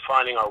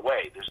finding our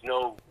way. There's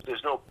no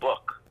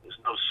book. There's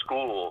no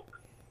school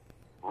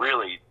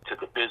really to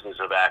the business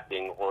of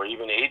acting, or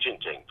even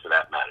agenting for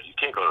that matter. You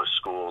can't go to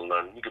school and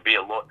learn. You could be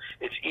a lawyer.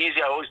 It's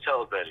easy. I always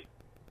tell everybody,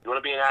 you want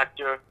to be an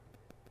actor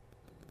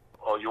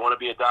or you want to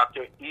be a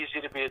doctor,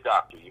 easy to be a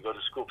doctor. You go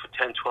to school for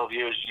 10, 12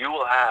 years, you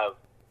will have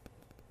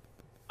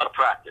a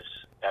practice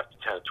after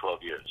 10 or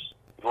 12 years.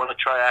 You want to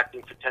try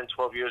acting for 10,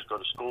 12 years, go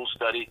to school,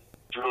 study,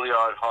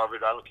 Juilliard,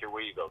 Harvard, I don't care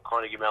where you go,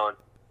 Carnegie Mellon.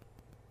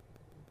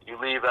 You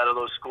leave out of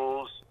those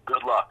schools,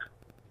 good luck.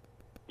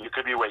 You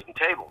could be waiting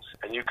tables,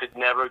 and you could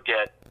never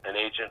get an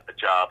agent, a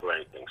job, or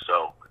anything.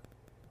 So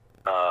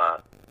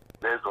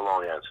there's the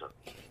long answer.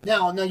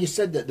 Now, you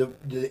said that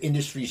the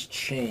industry's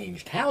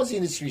changed. How has the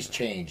industry's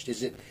changed?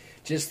 Is it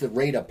just the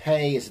rate of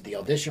pay? Is it the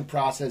audition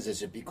process?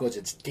 Is it because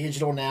it's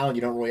digital now and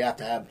you don't really have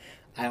to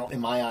have, in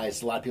my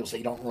eyes, a lot of people say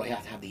you don't really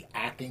have to have the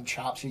acting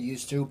chops you're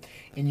used to.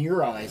 In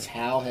your eyes,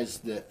 how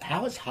has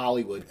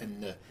Hollywood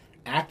and the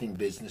acting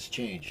business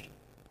changed?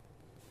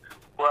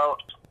 Well,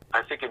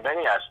 I think in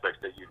many aspects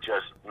that you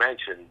just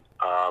mentioned,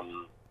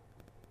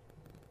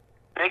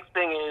 big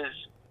thing is,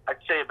 I'd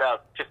say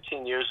about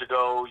 15 years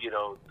ago, you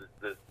know,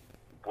 the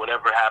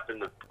whatever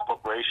happened, the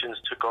corporations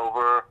took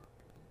over,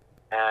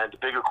 and the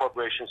bigger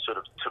corporations sort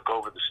of took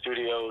over the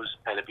studios,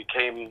 and it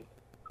became,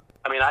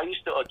 I mean, I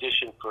used to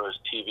audition for a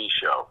TV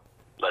show,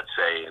 let's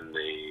say in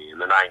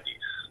the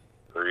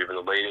 90s, or even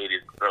the late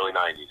 80s, early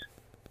 90s,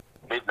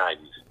 mid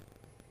 90s.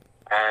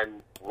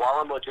 And while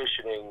I'm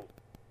auditioning,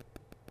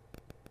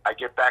 I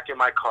get back in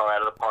my car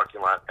out of the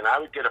parking lot, and I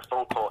would get a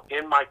phone call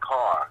in my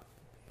car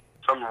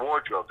from the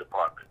wardrobe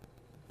department.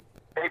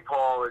 Hey,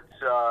 Paul,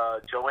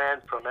 it's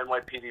Joanne from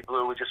NYPD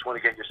Blue. We just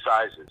want to get your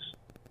sizes.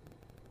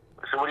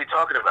 said, what are you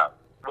talking about?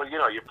 Well,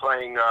 you're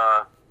playing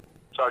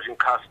Sergeant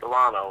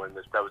Castellano, and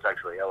that was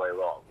actually L.A.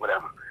 Law,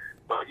 whatever.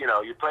 But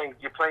you're playing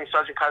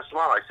Sergeant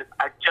Castellano. I said,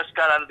 I just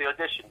got out of the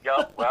audition.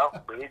 Well,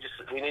 we need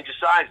your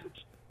sizes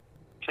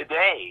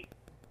today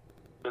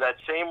for that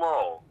same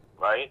role,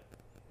 right?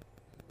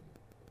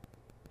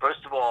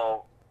 First of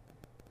all,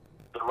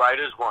 the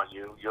writers want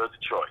you. You're the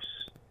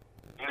choice.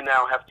 You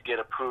now have to get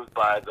approved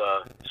by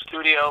the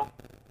studio,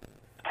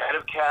 head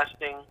of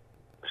casting.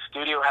 The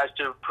studio has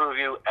to approve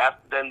you.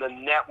 Then the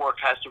network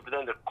has to.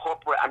 Then the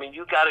corporate. I mean,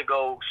 you got to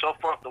go so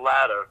far up the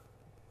ladder.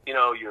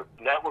 Your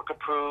network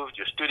approved,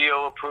 your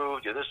studio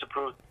approved, your this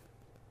approved.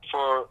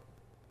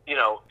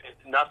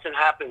 Nothing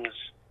happens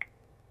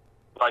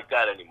like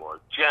that anymore.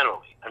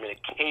 Generally, I mean,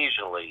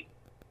 occasionally,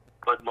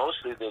 but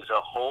mostly there's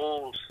a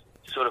whole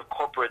sort of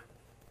corporate,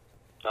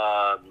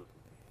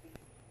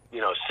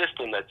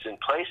 system that's in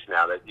place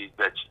now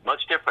that's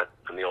much different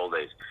from the old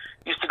days.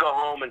 You used to go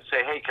home and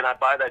say, "Hey, can I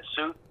buy that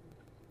suit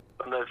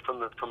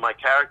from my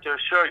character?"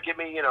 Sure, give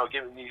me. You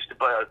used to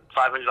buy a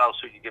 $500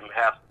 suit. You give him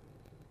half.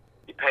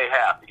 You pay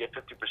half. You get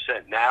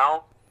 50%.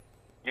 Now,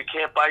 you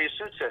can't buy your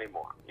suits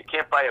anymore. You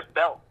can't buy a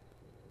belt.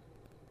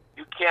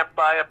 You can't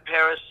buy a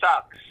pair of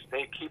socks.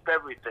 They keep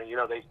everything.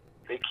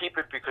 They keep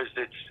it because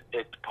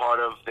it's part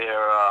of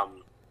their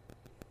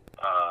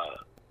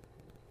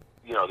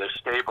their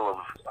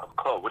stable of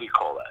clothes. What do you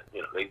call that?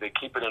 They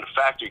keep it in a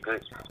factory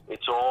because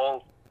it's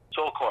all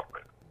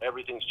corporate.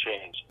 Everything's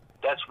changed.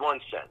 That's one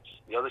sense.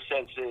 The other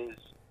sense is,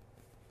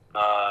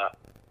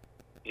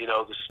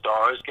 the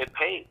stars get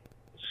paid.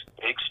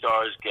 Big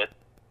stars get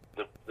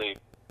the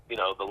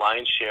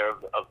lion's share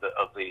of the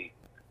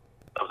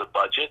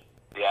budget,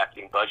 the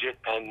acting budget,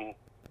 and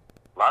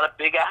a lot of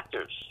big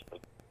actors,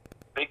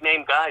 big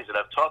name guys that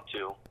I've talked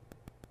to.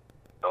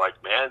 They're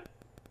like, man,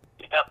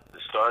 yep, the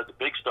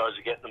big stars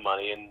are getting the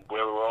money, and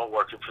we're all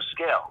working for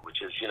scale,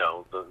 which is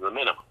the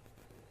minimum.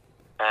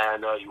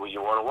 And when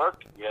you want to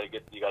work, you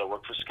got to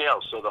work for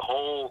scale. So the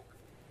whole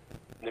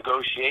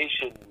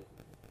negotiation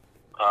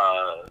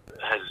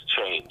has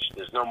changed.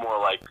 There's no more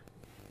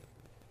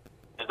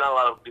there's not a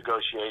lot of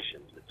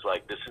negotiations. It's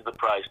like, this is the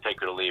price,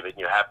 take it or leave it, and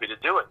you're happy to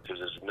do it because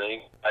there's a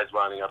million guys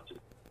lining up to.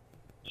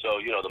 So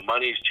the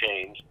money's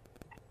changed,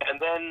 and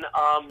then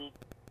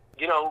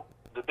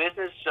the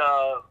business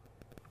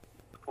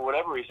for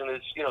whatever reason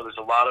is there's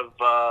a lot of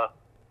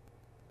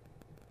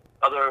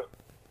other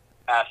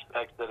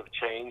aspects that have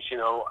changed.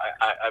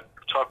 I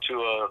talked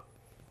to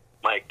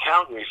my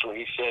accountant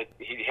recently. He said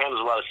he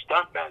handles a lot of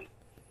stuntmen,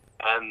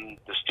 and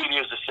the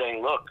studios are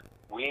saying, look,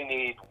 we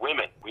need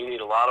women. We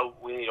need old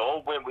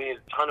women. We need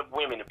a ton of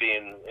women to be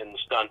in the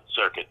stunt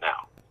circuit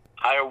now.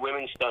 Hire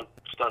women stunt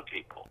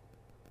people,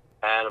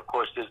 and of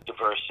course there's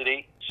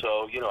diversity.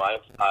 So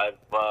I've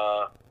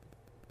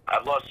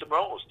lost some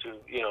roles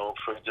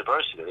for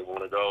diversity. They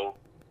want to go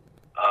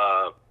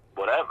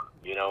whatever,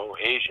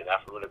 Asian,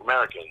 African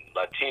American,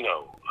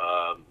 Latino,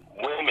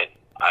 women.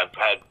 I've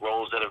had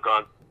roles that have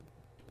gone,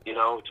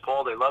 it's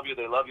Paul, they love you.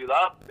 They're going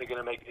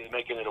to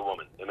making it a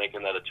woman. They're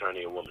making that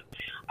attorney a woman.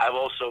 I've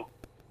also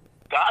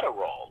got a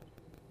role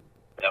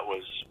that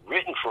was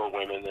written for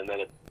women, and then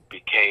it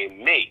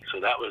became me. So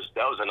that was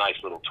a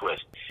nice little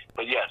twist.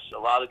 But yes, a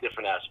lot of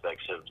different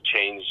aspects have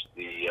changed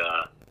the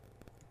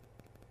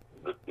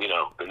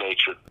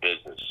nature of the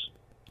business.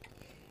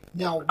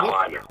 Now,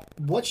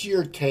 what's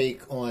your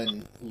take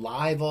on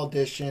live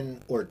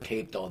audition or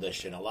taped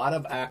audition? A lot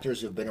of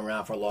actors who've been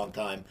around for a long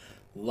time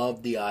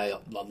love the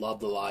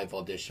live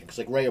audition. Because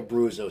like Ray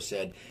Abruzzo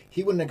said,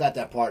 he wouldn't have got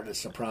that part of The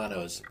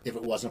Sopranos if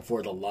it wasn't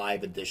for the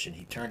live audition.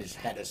 He turned his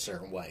head a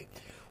certain way.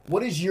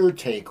 What is your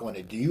take on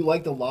it? Do you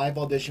like the live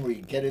audition where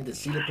you get in to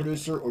see the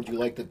producer, or do you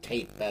like the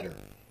tape better?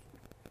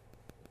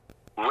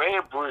 Ray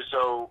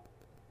Abruzzo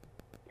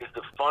is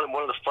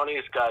one of the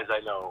funniest guys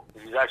I know.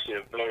 He's actually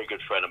a very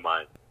good friend of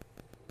mine.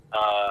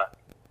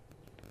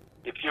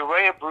 If you're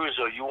Ray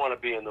Abruzzo, you want to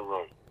be in the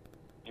room.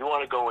 You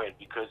want to go in,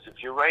 because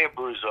if you're Ray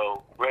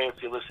Abruzzo, Ray,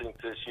 if you're listening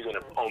to this, you're going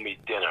to owe me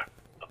dinner.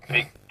 A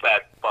big,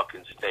 fat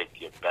fucking steak,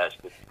 you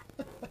bastard.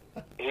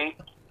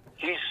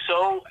 He's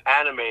so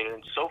animated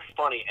and so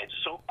funny and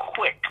so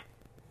quick.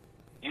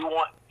 He's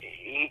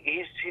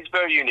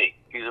very unique.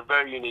 He's a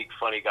very unique,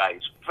 funny guy.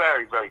 He's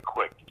very, very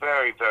quick.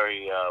 Very,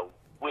 very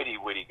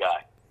witty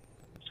guy.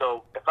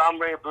 So if I'm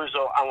Ray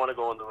Abruzzo, I want to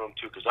go in the room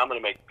too, because I'm going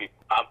to make people.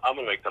 I'm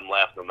going to make them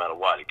laugh no matter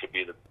what. It could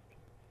be the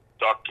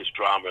darkest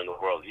drama in the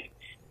world.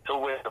 He'll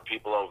win the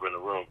people over in the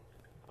room.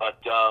 But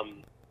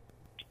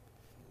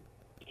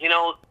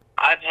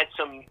I've had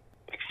some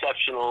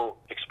exceptional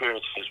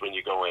experiences when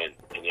you go in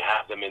and you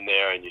have them in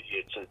there, and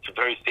it's a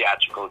very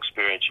theatrical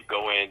experience. You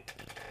go in,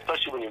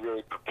 especially when you're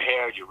really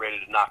prepared, you're ready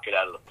to knock it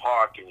out of the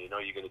park, and you know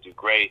you're going to do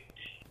great.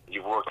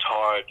 You've worked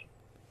hard.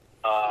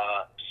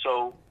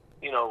 So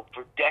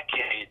for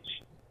decades,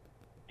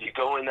 you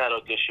go in that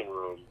audition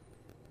room.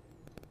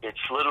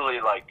 It's literally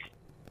like,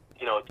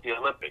 it's the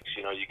Olympics.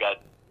 You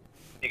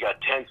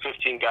got 10,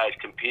 15 guys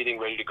competing,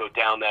 ready to go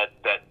down that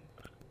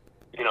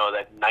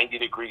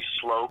 90-degree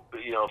slope.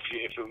 If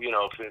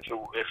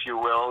you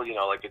will,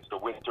 like it's the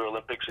Winter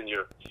Olympics, and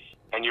you're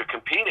and you're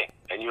competing,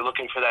 and you're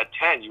looking for that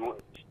 10.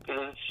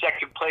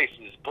 Second place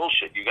is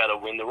bullshit. You got to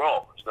win the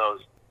role.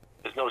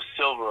 There's no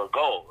silver or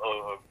gold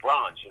or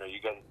bronze.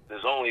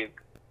 There's only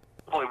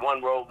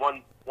one role,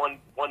 one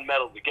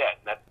medal to get,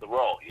 and that's the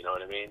role. You know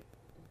what I mean?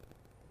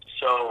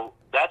 So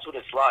that's what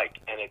it's like,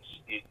 and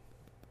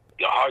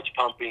your heart's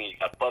pumping, you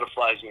got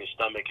butterflies in your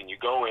stomach, and you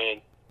go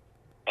in,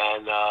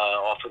 and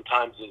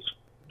oftentimes there's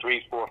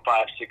 3, 4,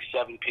 5, 6,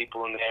 7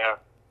 people in there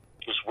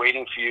just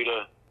waiting for you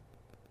to,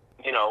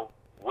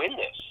 win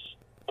this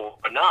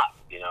or not,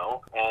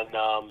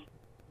 and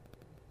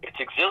it's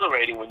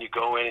exhilarating when you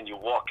go in and you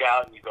walk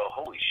out and you go,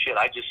 holy shit,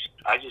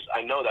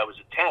 I know that was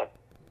a 10.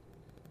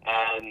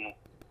 And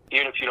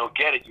even if you don't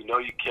get it, you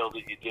killed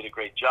it, you did a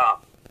great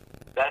job.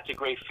 That's a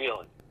great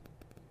feeling.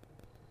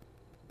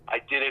 I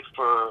did it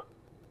for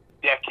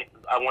decades,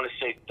 I want to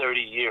say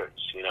 30 years,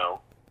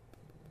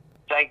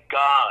 Thank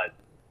God,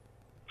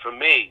 for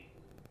me,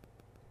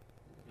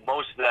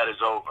 most of that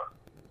is over,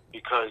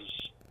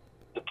 because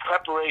the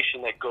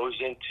preparation that goes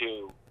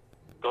into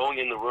going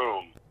in the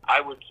room,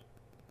 I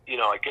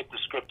get the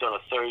script on a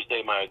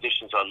Thursday, my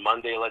audition's on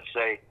Monday, let's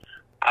say,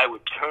 I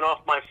would turn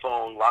off my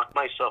phone, lock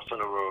myself in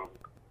a room,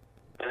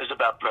 and it's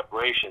about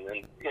preparation,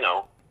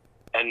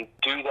 and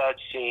do that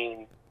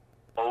scene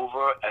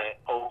over and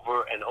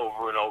over and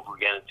over and over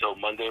again until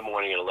Monday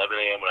morning at 11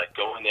 a.m. when I'd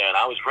go in there, and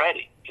I was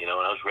ready, and I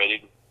was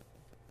ready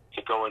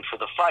to go in for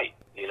the fight,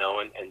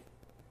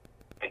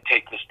 and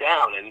take this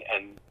down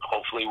and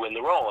hopefully win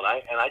the role, and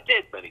I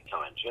did many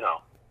times,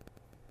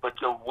 But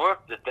the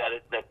work that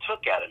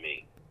took out of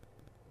me,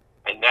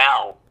 and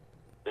now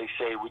they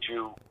say, would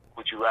you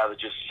rather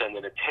just send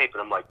in a tape?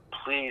 And I'm like,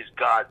 please,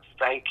 God,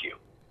 thank you.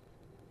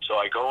 So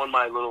I go in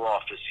my little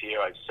office here,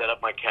 I set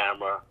up my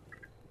camera,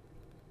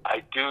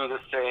 I do the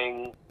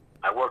thing,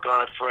 I work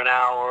on it for an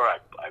hour,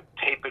 I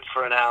tape it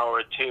for an hour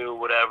or two,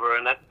 whatever,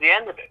 and that's the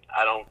end of it.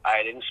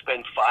 I didn't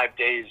spend 5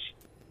 days,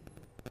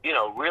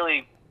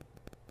 really,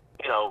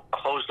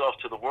 closed off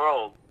to the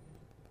world,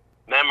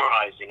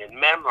 memorizing. I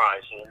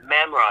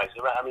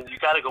mean, you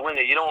got to go in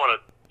there. You don't want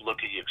to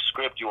look at your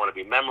script. You want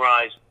to be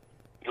memorized.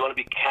 You want to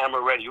be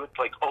camera ready. It's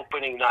like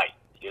opening night,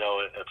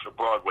 for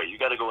Broadway. You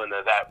got to go in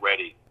there that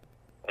ready.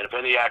 And if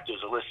any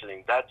actors are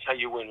listening, that's how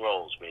you win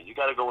roles, man. You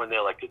got to go in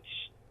there like it's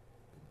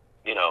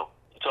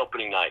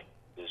opening night.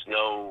 There's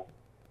no,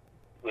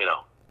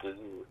 there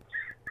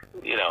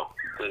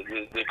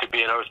could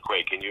be an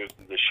earthquake and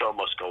the show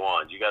must go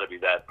on. You got to be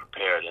that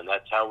prepared, and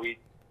that's how we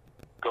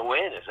go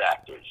in as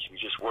actors. You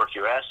just work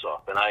your ass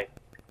off, and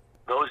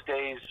those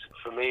days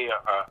for me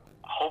are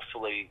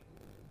hopefully,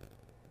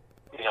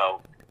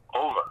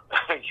 over.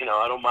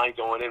 I don't mind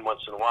going in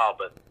once in a while,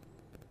 but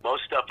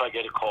most stuff I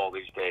get a call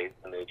these days,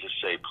 and they just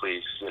say,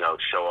 please,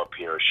 show up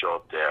here or show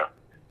up there.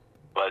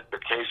 But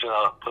occasionally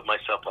I'll put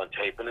myself on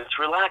tape, and it's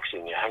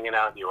relaxing. You're hanging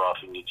out in your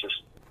office, and you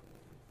just,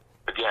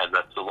 again,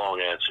 that's the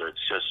long answer.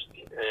 It's just,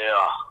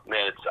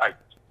 man,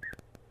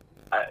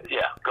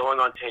 going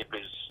on tape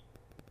is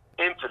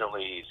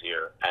infinitely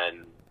easier,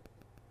 and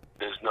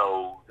there's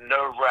no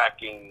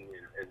nerve-wracking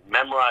and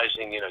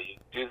memorizing. You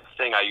do the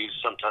thing I use.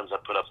 Sometimes I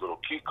put up little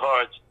cue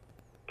cards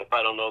if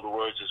I don't know the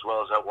words as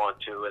well as I want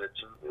to, and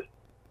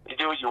you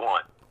do what you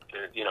want.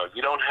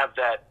 You don't have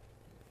that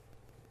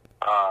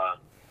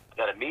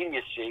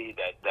immediacy,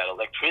 that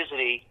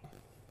electricity,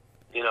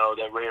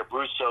 that Ray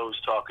Abruzzo is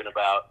talking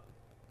about.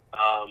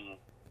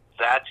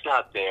 That's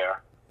not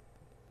there.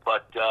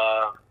 But,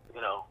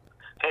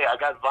 hey, I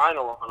got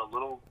vinyl on a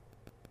little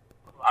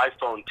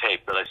iPhone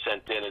tape that I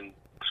sent in, and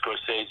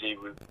Scorsese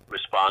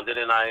responded,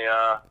 and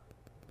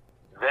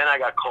then I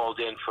got called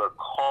in for a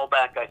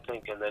callback, I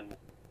think, and then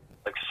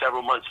like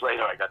several months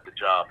later I got the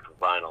job for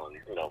vinyl, and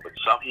but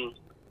something,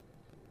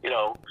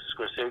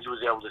 Scorsese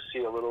was able to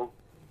see a little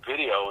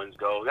video and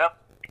go, yep,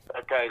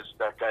 that guy's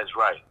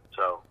right.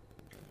 So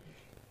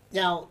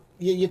now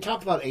you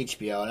talked about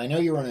HBO, and I know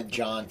you were on a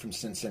John from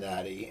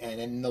Cincinnati,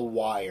 and in The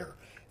Wire,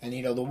 and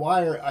The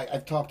Wire.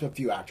 I've talked to a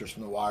few actors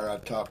from The Wire.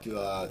 I've talked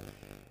to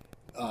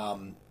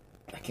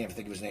I can't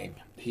think of his name.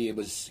 He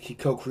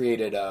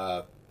co-created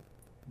The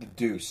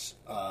Deuce.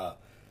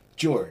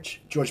 George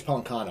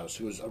Pelancanos,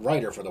 who was a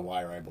writer for The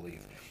Wire, I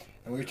believe.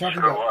 And we were talking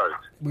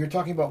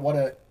about what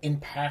an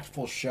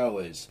impactful show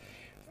is.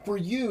 For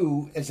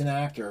you as an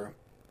actor,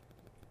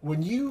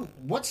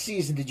 what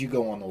season did you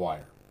go on The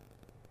Wire?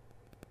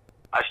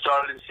 I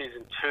started in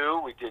season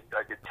 2. I did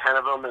 10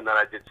 of them, and then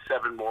I did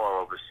 7 more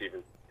over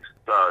season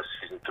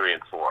 3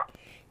 and 4.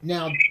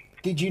 Now,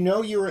 did you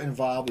know you were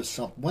involved with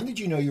something? When did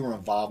you know you were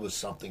involved with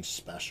something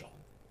special?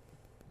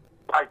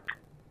 Like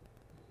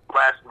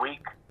last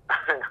week.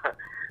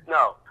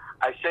 No,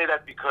 I say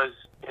that because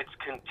it's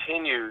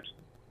continued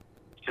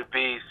to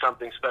be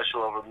something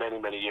special over many,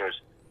 many years.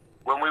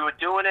 When we were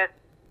doing it,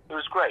 it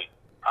was great.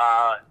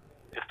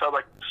 It felt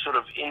like sort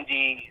of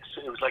indie.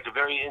 It was like a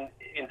very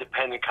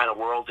independent kind of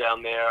world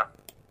down there.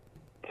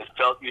 It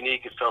felt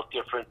unique. It felt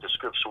different. The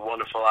scripts were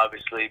wonderful,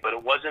 obviously, but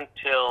it wasn't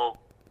till,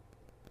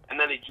 and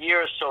then a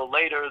year or so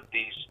later,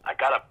 I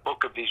got a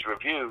book of these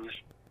reviews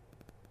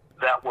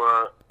that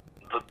were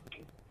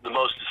the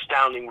most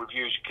astounding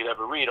reviews you could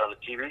ever read on a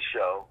TV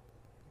show.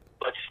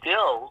 But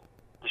still,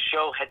 the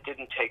show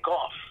didn't take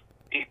off.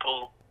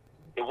 People,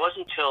 it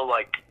wasn't until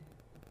like,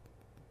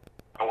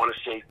 I want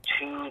to say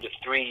 2 to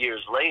 3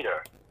 years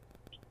later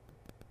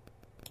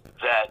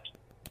that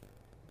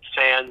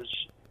fans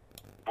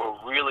were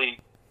really,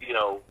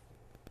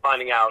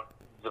 finding out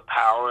the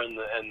power and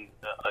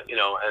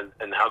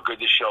how good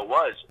the show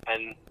was.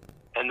 And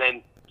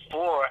then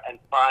 4 and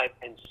 5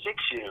 and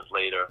 6 years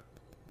later,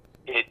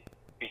 it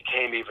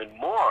became even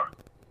more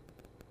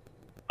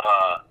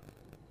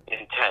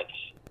intense,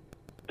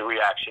 the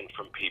reaction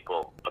from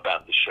people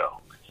about the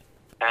show.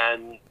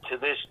 And to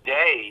this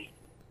day,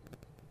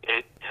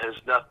 it has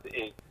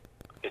nothing.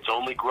 It's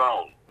only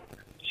grown.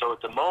 So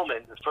at the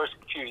moment, the first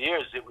few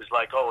years, it was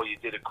like, oh, you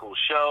did a cool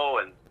show,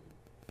 and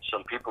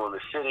some people in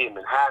the city in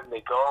Manhattan,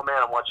 they go, oh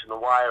man, I'm watching The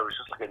Wire. It was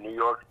just like a New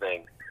York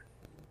thing.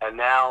 And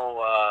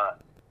now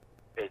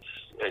it's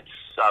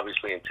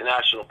obviously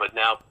international, but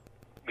now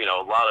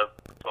a lot of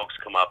folks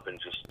come up and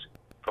just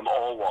from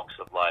all walks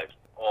of life,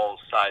 all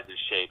sizes,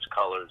 shapes,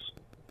 colors,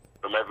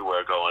 from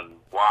everywhere, going,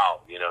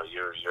 wow, you're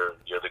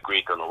the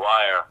Greek on The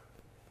Wire.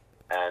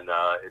 And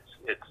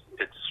it's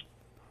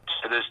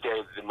to this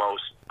day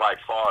by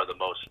far the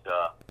most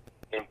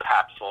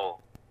impactful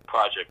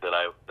project that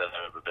I've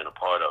ever been a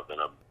part of,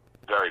 and I'm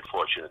very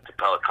fortunate to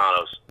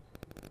Pelicanos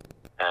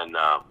and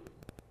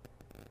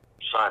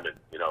Simon,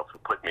 for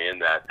putting me in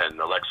that, and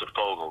Alexa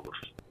Fogel, the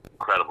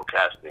incredible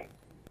casting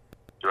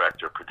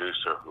director,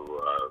 producer, who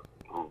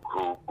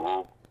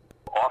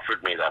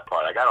offered me that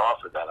part. I got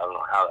offered that. I don't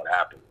know how that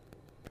happened,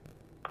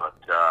 but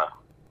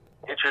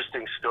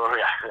interesting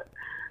story.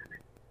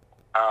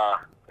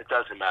 It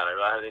doesn't matter.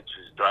 I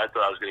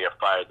thought I was going to get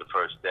fired the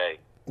first day.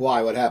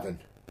 Why? What happened?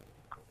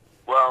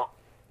 Well,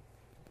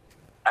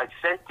 I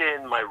sent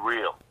in my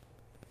reel,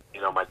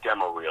 my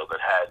demo reel that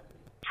had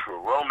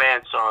True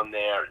Romance on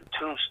there, and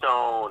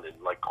Tombstone,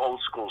 and like old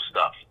school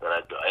stuff that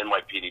I'd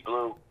NYPD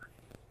Blue.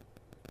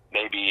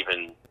 Maybe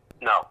even,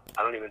 no,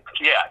 I don't even,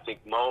 I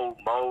think Mo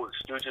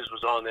Stooges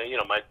was on there,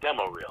 my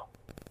demo reel.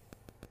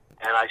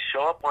 And I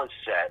show up on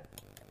set,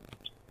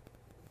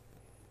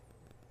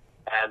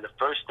 and the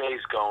first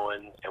day's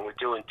going, and we're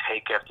doing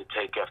take after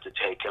take after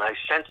take, and I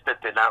sense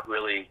that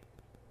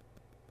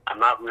I'm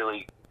not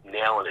really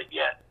nailing it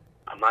yet.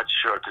 I'm not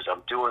sure, because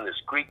I'm doing this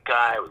Greek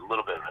guy with a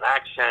little bit of an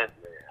accent.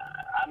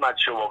 I'm not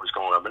sure what was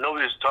going on, but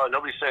nobody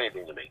said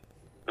anything to me.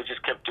 We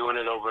just kept doing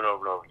it over and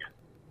over and over again.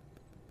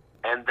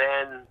 And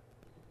then,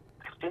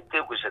 I think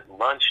it was at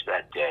lunch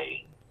that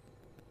day,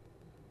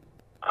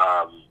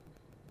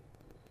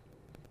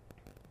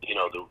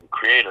 the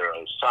creator,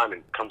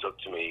 Simon, comes up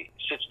to me,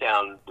 sits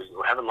down, we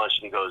were having lunch,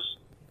 and he goes,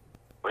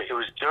 it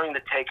was during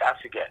the take, I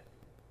forget,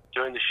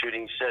 during the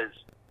shooting, he says,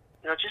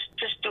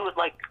 just do it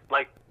like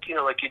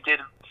you did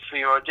for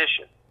your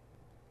audition,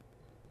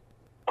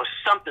 or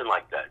something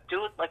like that.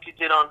 Do it like you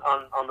did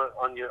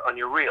on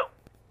your reel.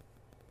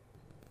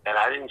 And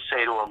I didn't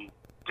say to him,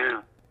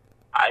 dude,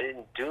 I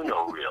didn't do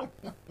no reel.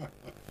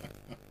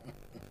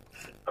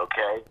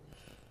 Okay?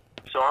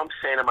 So I'm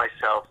saying to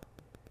myself,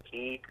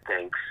 he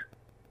thinks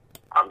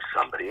I'm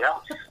somebody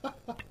else.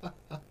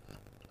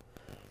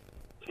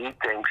 He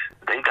thinks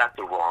they got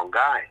the wrong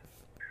guy.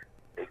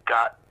 They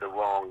got the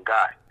wrong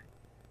guy.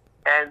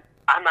 And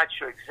I'm not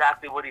sure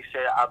exactly what he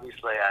said.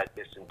 Obviously, I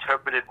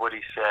misinterpreted what he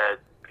said,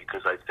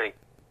 because I think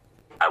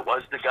I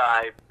was the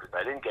guy, because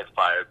I didn't get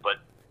fired. But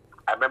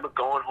I remember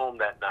going home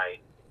that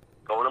night,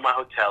 going to my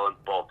hotel in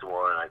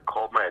Baltimore, and I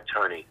called my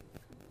attorney,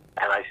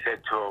 and I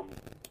said to him,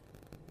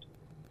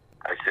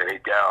 hey,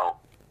 Daryl,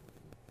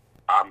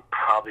 I'm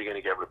probably going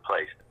to get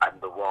replaced. I'm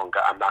the wrong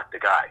guy. I'm not the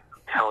guy.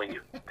 I'm telling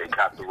you, they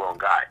got the wrong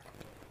guy.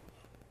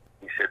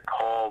 He said,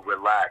 Paul,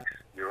 relax.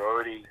 You're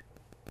already,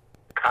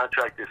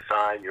 contract is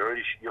signed. You're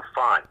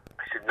fine.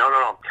 I said, no,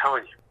 I'm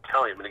telling you.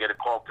 I'm going to get a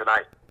call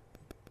tonight.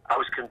 I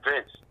was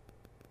convinced.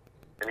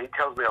 And he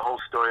tells me a whole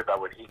story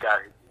about when he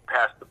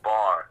passed the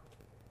bar,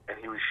 and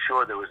he was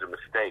sure there was a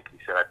mistake. He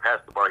said, I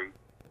passed the bar.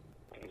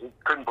 He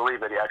couldn't believe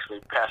that he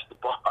actually passed the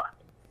bar.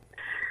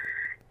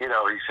 He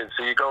said,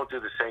 so you're going through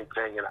the same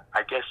thing. And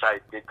I guess I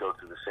did go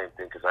through the same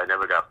thing, because I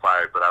never got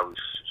fired, but I was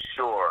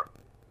sure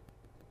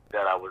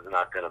that I was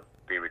not going to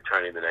be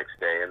returning the next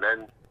day. And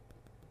then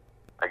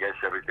I guess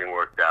everything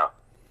worked out,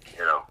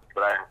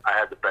 But I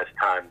had the best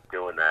time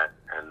doing that.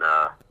 And,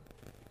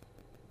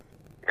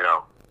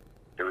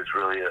 it was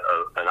really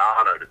an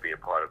honor to be a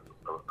part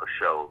of a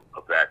show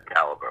of that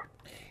caliber.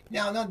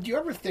 Now, do you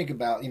ever think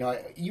about,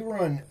 you were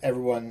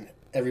on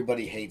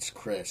Everybody Hates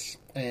Chris,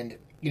 and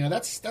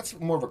that's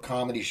more of a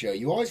comedy show.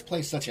 You always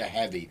play such a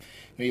heavy.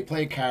 You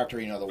play a character,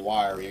 The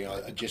Wire,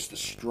 just a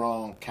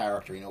strong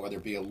character, whether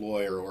it be a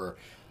lawyer or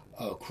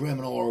a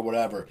criminal or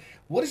whatever.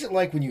 What is it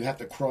like when you have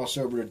to cross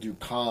over to do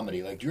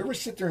comedy? Like, do you ever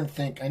sit there and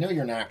think, I know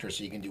you're an actor,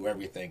 so you can do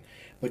everything,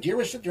 but do you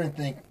ever sit there and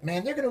think,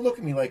 man, they're going to look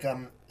at me like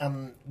I'm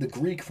the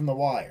Greek from The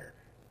Wire?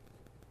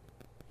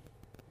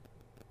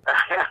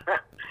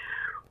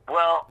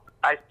 Well,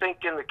 I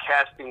think in the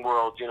casting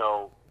world, you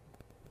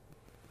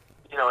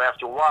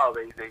after a while,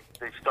 they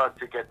start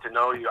to get to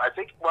know you. I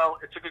think, well,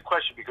 it's a good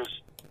question because,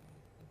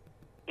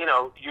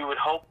 you would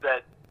hope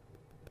that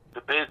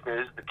the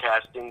business, the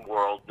casting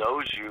world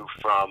knows you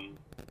from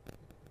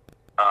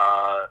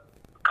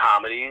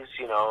comedies.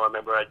 I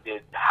remember I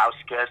did House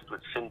Guest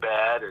with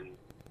Sinbad and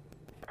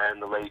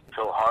the late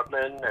Phil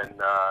Hartman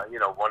and,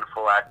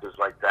 wonderful actors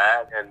like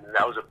that. And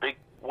that was a big,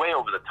 way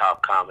over the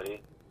top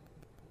comedy.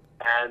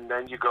 And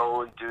then you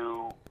go and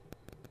do,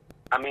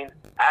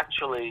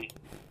 actually,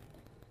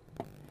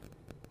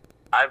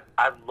 I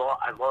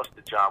lost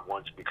the job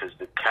once because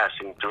the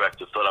casting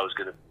director thought I was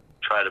going to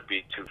try to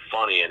be too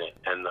funny in it,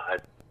 and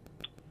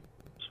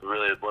it's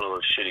really one of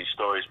those shitty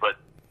stories. But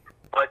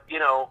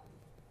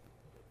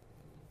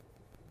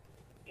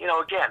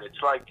again,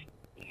 it's like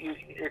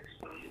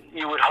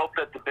you would hope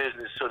that the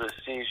business sort of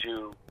sees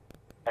you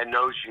and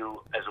knows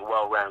you as a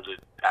well-rounded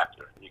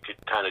actor. You could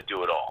kind of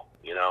do it all,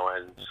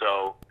 and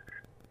so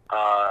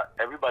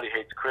Everybody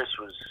Hates Chris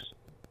was,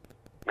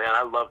 man,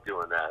 I loved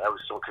doing that. That was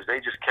so, because they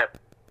just kept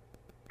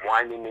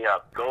winding me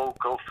up. Go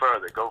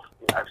further.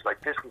 I was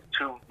like, this is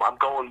too, I'm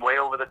going way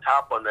over the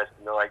top on this.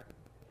 And they're like,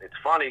 it's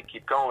funny,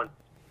 keep going.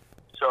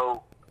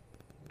 So,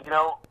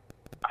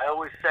 I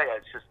always say,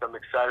 I'm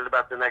excited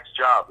about the next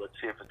job. Let's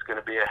see if it's going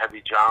to be a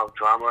heavy drama.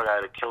 I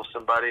got to kill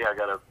somebody. I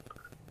got to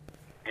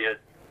be a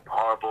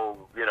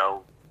horrible,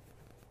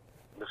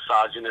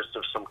 misogynist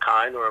of some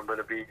kind, or I'm going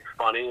to be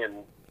funny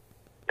and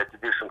get to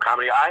do some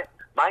comedy.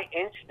 My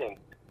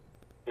instinct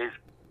is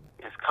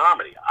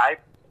comedy.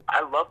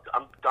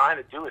 I'm dying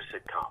to do a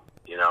sitcom,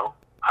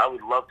 I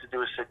would love to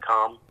do a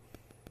sitcom.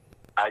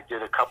 I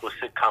did a couple of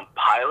sitcom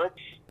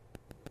pilots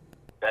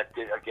that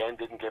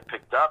didn't get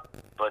picked up,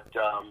 but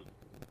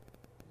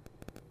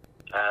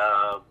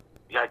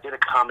I did a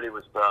comedy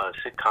with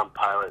sitcom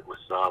pilot with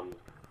a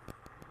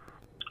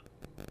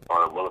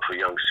wonderful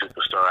young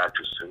superstar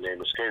actress whose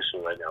name escapes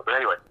me right now. But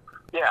anyway,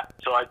 yeah.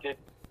 So I did.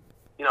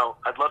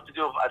 I'd love to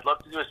do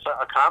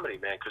a comedy,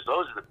 man, because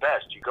those are the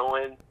best. You go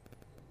in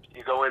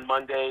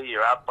Monday,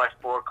 you're out by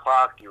 4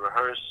 o'clock. You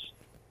rehearse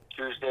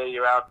Tuesday,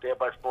 you're out there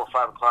by 4 or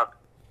 5 o'clock.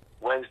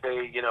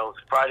 Wednesday,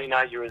 Friday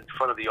night, you're in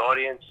front of the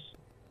audience.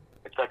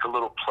 It's like a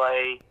little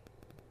play.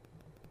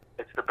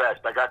 It's the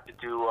best. I got to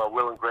do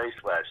Will and Grace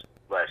last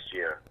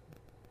year,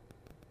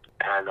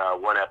 and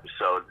one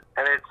episode,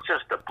 and it's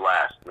just a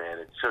blast, man.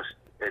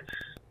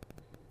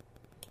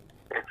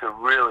 It's a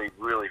really,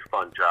 really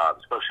fun job,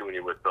 especially when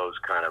you're with those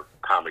kind of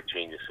comic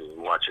geniuses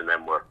and watching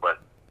them work. But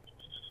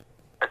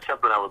that's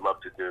something I would love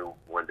to do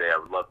one day. I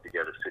would love to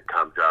get a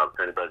sitcom job. If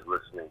anybody's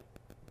listening,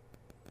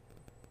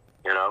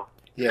 yeah,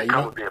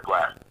 sitcom would be a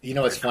blast.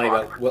 What's funny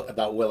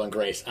about Will and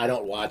Grace? I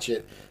don't watch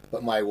it,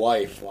 but my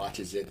wife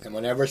watches it, and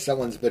whenever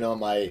someone's been on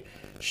my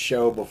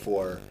show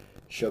before,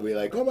 she'll be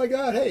like, "Oh my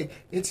God, hey,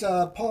 it's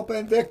Paul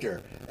Ben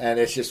Victor," and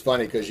it's just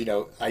funny because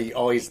I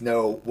always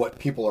know what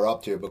people are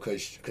up to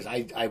because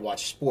I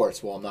watch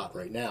sports. Well, I'm not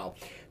right now,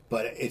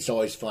 but it's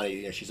always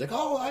funny. She's like,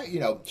 "Oh,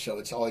 so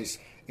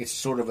it's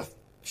sort of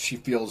she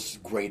feels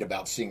great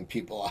about seeing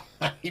people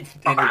I've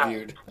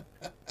interviewed."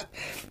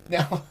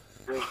 Now,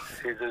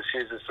 she's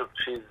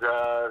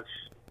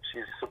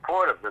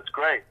supportive. That's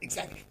great.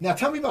 Exactly. Now,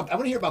 tell me I want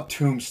to hear about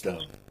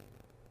Tombstone.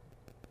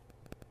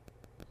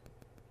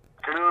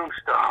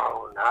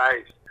 Tombstone,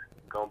 nice.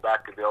 Going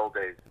back to the old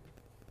days.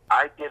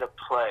 I did a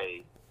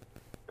play.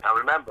 Now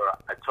remember,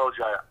 I told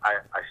you I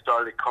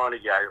started at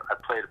Carnegie. I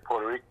played a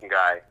Puerto Rican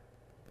guy.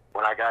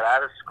 When I got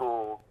out of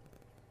school,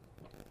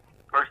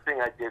 first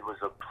thing I did was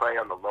a play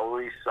on the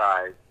Lower East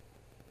Side.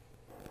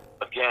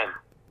 Again,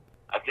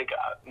 I think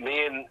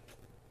me and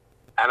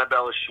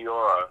Annabella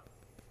Sciorra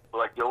were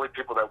like the only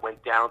people that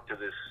went down to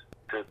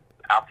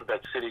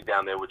Alphabet City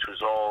down there, which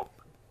was all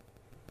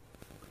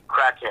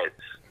crackheads.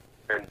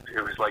 And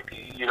it was like,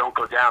 you don't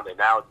go down there.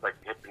 Now it's like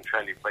a hip and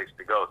trendy place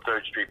to go.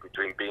 3rd Street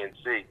between B and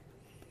C.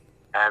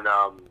 And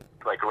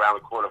like around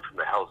the corner from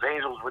the Hells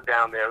Angels were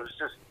down there. It was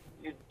just,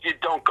 you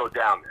don't go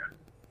down there.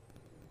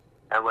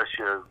 Unless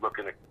you're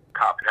looking to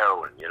cop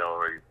heroin,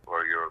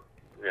 or you're,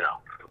 a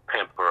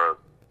pimp or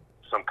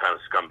some kind of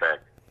scumbag.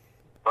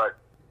 But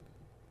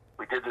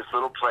we did this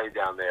little play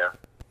down there.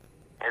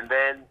 And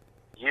then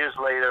years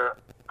later,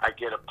 I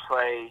get a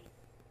play.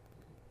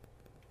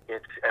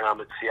 And I'm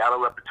at Seattle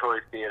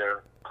Repertory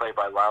Theater, played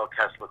by Lyle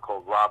Kessler,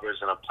 called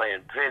Robbers, and I'm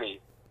playing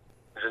Vinny,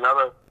 who's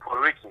another Puerto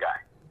Rican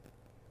guy.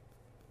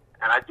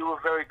 And I do a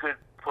very good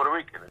Puerto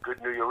Rican, a good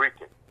New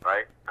Yorican,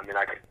 right? I mean,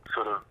 I can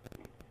sort of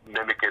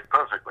mimic it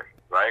perfectly,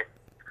 right?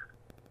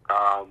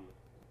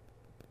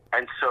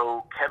 And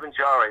so Kevin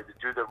Jarre, the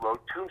dude that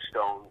wrote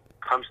Tombstone,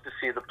 comes to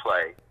see the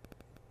play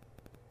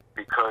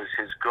because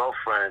his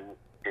girlfriend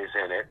is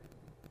in it.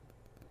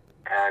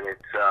 And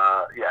it's,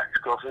 his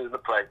girlfriend is in the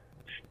play.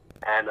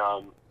 And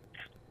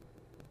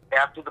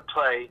after the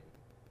play,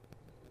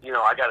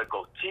 I got to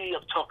go, T,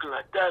 I'm talking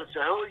like that. I say,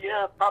 "Oh,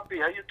 yeah, Papi,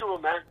 how you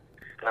doing, man?"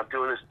 And I'm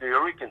doing this New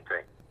Yorican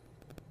thing.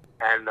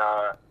 And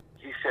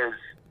he says,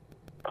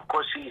 of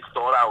course, he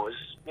thought I was,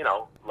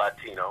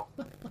 Latino.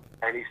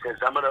 And he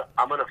says, I'm gonna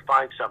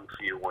find something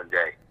for you one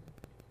day.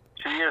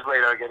 2 years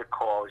later, I get a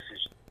call. He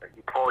says,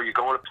 Paul, you're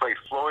going to play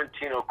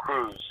Florentino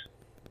Cruz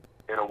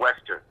in a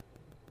Western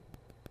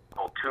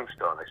called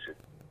Tombstone. I said,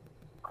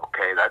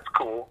 okay, that's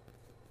cool.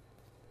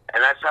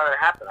 And that's how it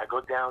happened. I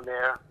go down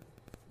there,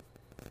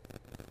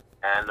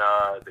 and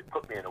they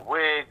put me in a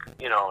wig,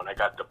 and I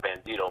got the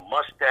bandito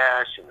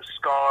mustache and the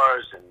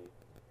scars and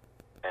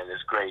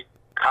this great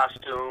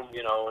costume,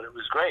 and it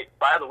was great.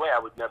 By the way, I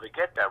would never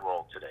get that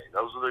role today.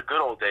 Those were the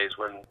good old days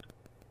when,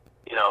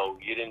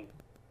 you didn't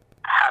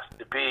have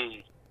to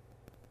be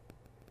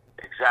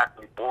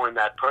exactly born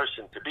that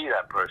person to be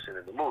that person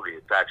in the movie.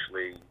 It's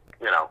actually,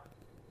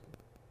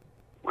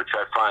 which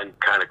I find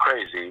kind of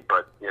crazy,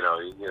 but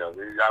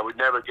I would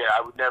never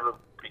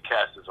be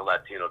cast as a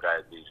Latino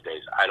guy these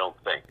days. I don't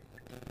think.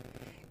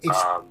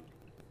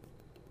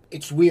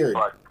 It's weird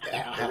but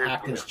how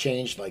acting's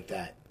changed like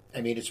that.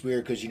 I mean, it's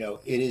weird because it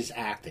is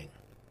acting.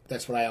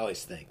 That's what I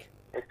always think.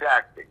 It's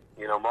acting.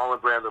 Marlon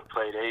Brando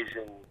played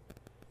Asian.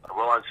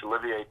 Laurence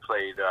Olivier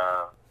played,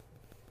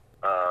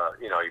 Othello,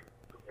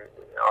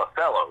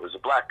 who was a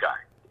black guy.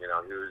 He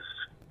was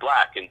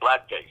black in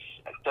blackface,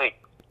 I think.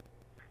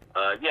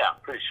 Yeah, I'm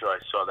pretty sure I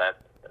saw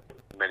that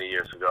many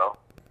years ago.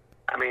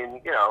 I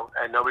mean,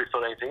 and nobody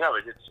thought anything of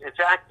it. It's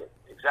acting,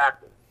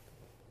 exactly.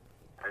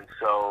 And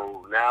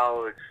so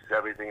now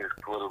everything is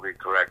politically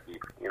correct. You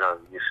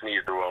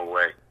sneeze the wrong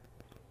way.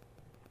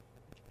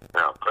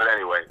 No, but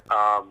anyway,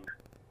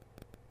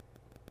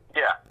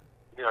 yeah,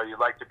 you'd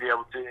like to be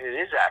able to. It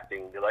is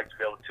acting. You'd like to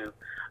be able to.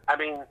 I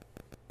mean,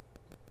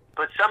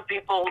 but some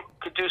people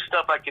could do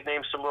stuff. I could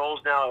name some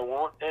roles now. I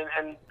won't.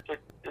 And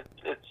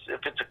it's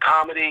if it's a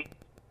comedy,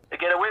 they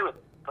get away with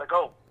it. It's like,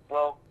 oh,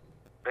 well,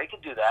 they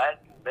could do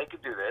that. They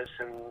could do this,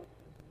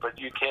 but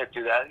you can't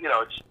do that.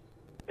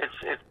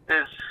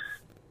 There's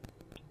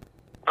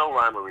no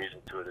rhyme or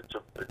reason to it. It's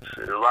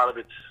a lot of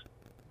it's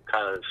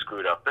kind of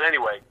screwed up. But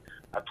anyway,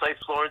 I played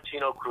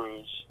Florentino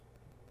Cruz,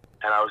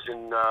 and I was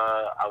in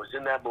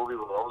that movie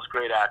with all those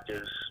great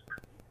actors,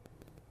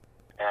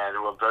 and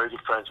who I'm very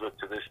good friends with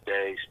to this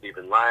day.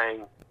 Stephen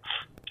Lang,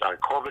 John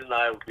Corbett, and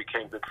I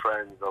became good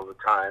friends over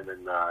time,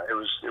 and it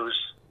was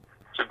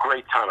a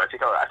great time. I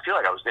feel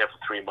like I was there for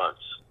 3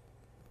 months.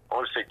 I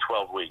want to say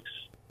 12 weeks,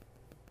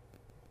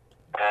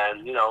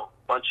 and a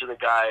bunch of the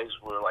guys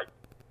were like,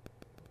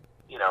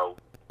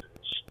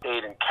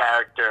 stayed in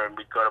character, and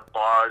we'd go to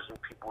bars, and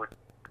people would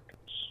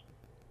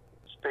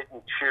spit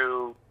and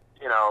chew,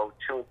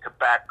 chewing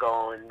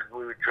tobacco, and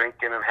we were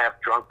drinking and half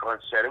drunk on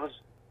set. It was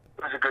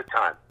a good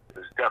time. It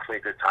was definitely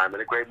a good time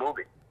and a great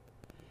movie.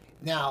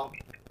 Now,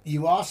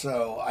 you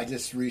also, I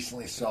just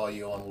recently saw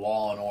you on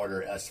Law and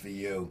Order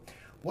SVU.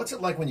 What's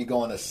it like when you go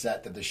on a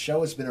set that the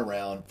show has been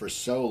around for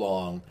so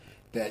long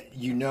that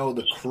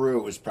the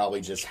crew is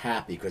probably just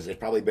happy because they've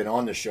probably been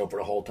on the show for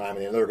the whole time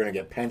and they're going to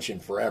get pension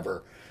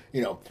forever?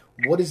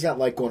 What is that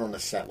like going on a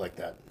set like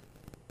that?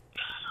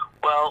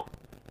 Well,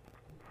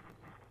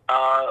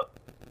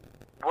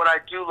 what I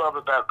do love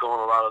about going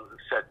on a lot of the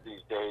sets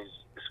these days,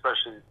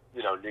 especially,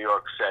 New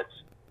York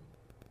sets,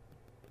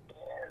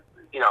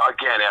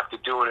 again, after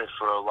doing it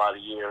for a lot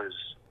of years,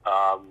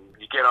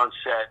 you get on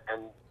set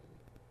and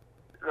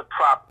the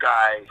prop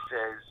guy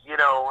says, in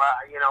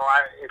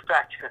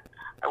fact,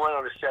 I went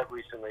on a set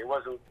recently. It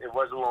wasn't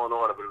Law and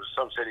Order, but it was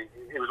some set.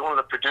 It was one of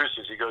the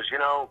producers. He goes,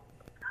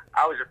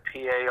 I was a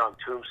PA on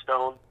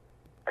Tombstone.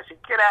 I said,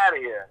 get out of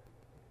here.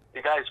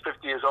 The guy's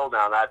 50 years old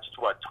now. That's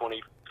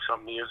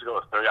 20-something years ago,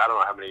 or 30. I don't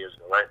know how many years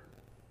ago, right?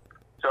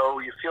 So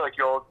you feel like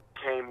you all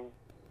came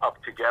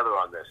up together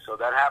on this. So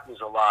that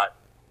happens a lot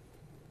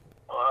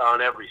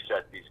on every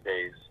set these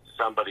days.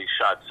 Somebody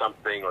shot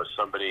something, or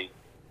somebody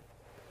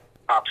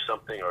popped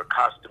something, or a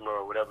costumer,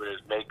 or whatever it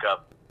is,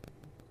 makeup,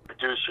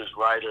 producers,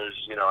 writers.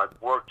 I've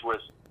worked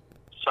with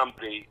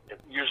somebody,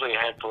 usually a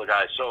handful of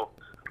guys. So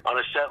on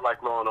a set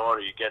like Law and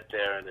Order, you get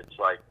there and it's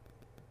like,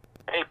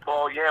 hey,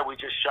 Paul, yeah, we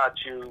just shot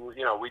you.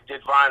 We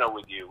did vinyl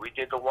with you. We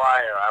did The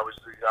Wire. I was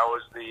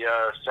the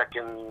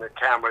second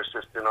camera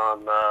assistant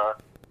on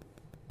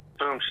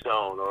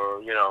Tombstone,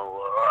 or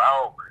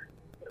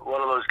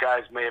one of those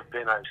guys may have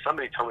been.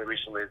 Somebody told me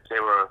recently that they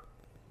were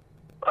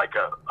like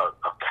a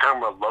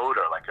camera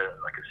loader, like a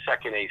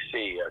second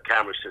AC, a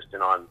camera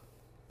assistant on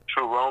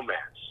True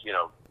Romance.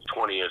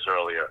 20 years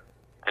earlier,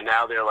 and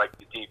now they're like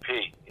the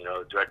DP,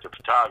 director of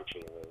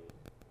photography.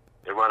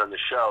 They're running the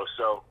show,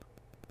 so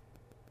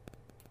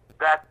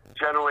that's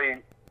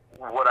generally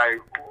what I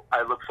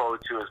look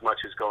forward to as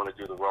much as going to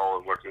do the role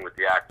and working with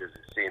the actors,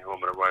 is seeing who I'm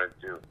going to run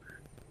into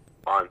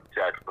on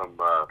set from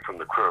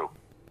the crew,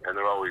 and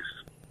they're always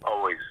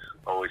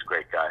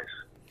great guys.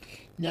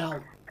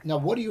 Now,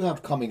 what do you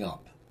have coming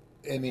up?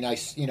 I mean,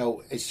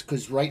 it's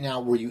because right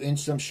now, were you in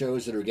some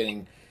shows that are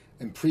getting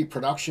in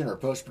pre-production or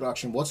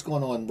post-production? What's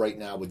going on right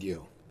now with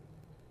you?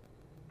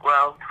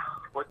 Well,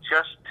 a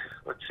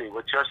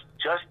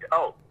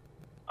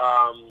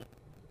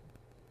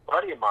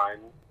buddy of mine,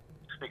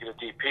 speaking of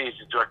DPs,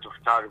 the director of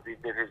photography,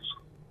 did his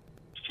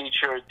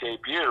feature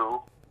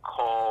debut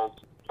called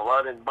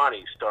Blood and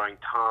Money, starring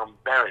Tom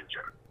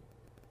Berenger.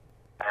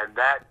 And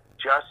that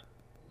just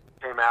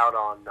came out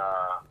on,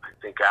 I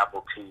think,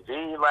 Apple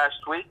TV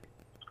last week.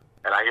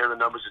 and I hear the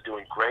numbers are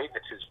doing great.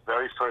 It's his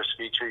very first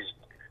feature.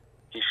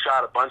 He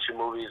shot a bunch of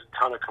movies, a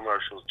ton of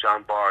commercials.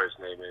 John Barr, his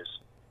name is,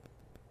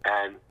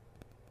 and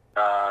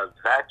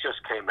that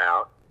just came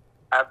out.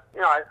 I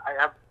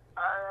have.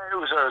 It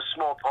was a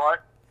small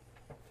part.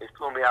 They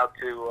flew me out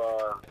to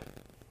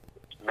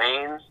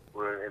Maine. We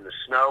were in the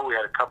snow. We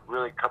had a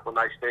couple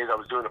nice days. I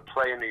was doing a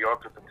play in New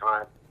York at the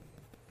time.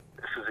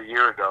 This was a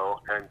year ago,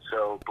 and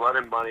so Blood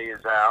and Money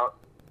is out.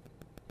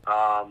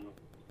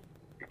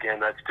 Again,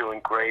 that's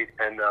doing great.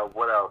 And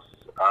what else?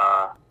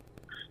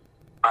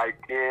 I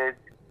did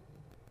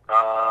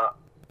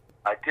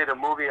a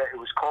movie. It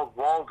was called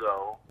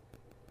Waldo,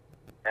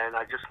 and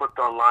I just looked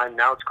online.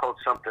 Now it's called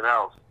something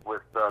else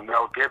with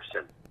Mel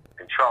Gibson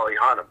and Charlie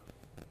Hunnam.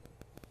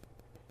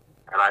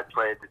 And I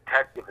play a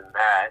detective in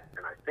that,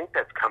 and I think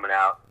that's coming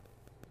out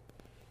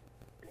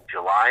in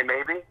July,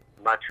 maybe.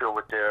 I'm not sure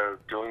what they're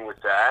doing with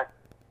that.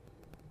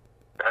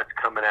 That's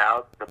coming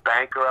out. The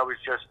Banker I was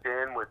just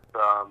in with,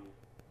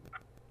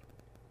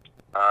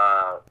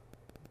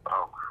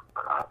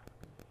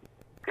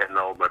 getting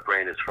old, my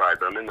brain is fried,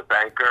 but I'm in The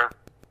Banker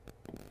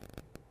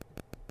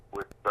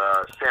with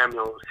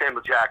Samuel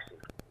Jackson.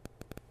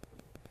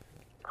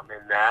 I'm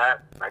in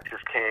that. I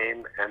just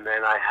came, and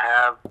then I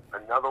have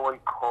another one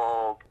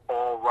called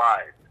All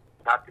Rise,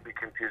 not to be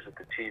confused with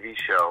the TV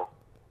show.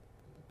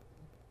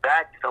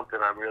 That's something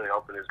I'm really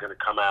hoping is going to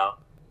come out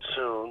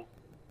soon.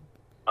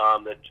 I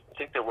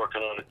think they're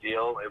working on a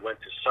deal. It went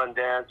to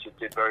Sundance. It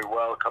did very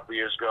well a couple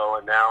years ago,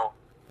 and now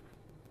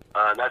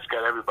that's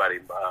got everybody.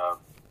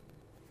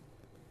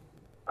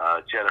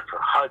 Jennifer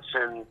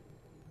Hudson.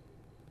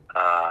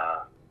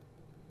 I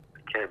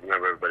can't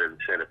remember everybody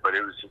that's in it, but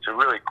it's a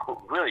really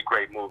cool, really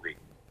great movie.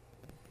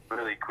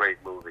 Really great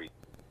movie.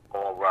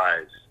 All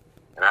Rise.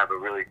 And I have a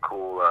really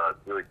cool,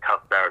 really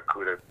tough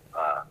Barracuda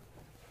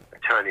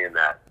attorney in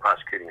that,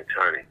 prosecuting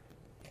attorney.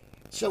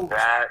 So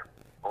that,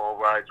 All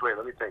Rise, wait,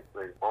 let me think.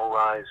 All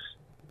Rise,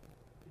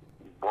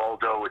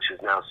 Waldo, which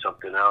is now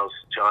something else.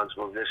 John's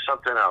movie, there's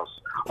something else.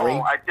 Great.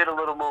 Oh, I did a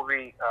little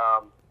movie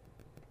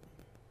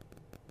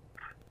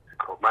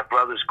called My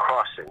Brother's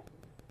Crossing.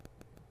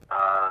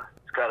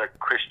 It's got a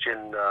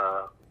Christian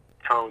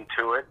tone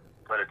to it,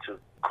 but it's a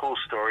cool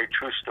story,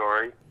 true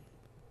story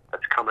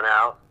that's coming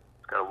out.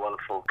 It's got a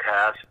wonderful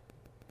cast.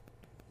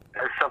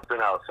 There's something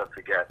else, I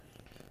forget.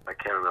 I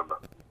can't remember.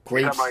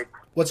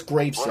 What's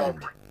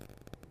Gravesend?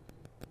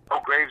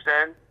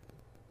 Gravesend.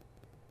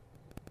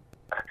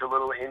 That's a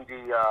little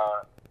indie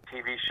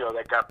TV show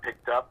that got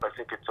picked up. I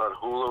think it's on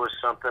Hulu or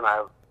something.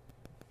 I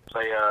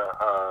play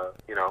a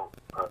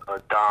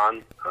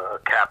Don, a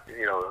captain,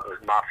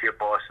 a mafia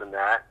boss in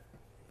that.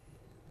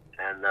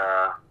 And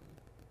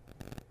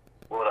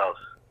what else?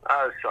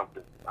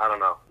 Something. I don't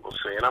know. We'll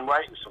see. And I'm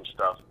writing some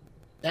stuff.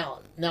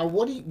 Now,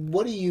 what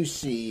do you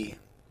see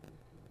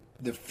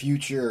the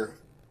future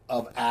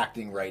of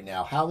acting right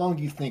now? How long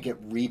do you think it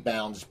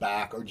rebounds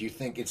back, or do you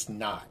think it's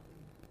not?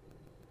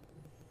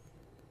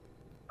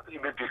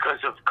 You mean because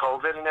of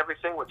COVID and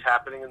everything? What's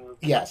happening in the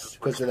Yes,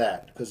 because of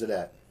that.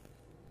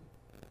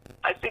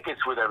 I think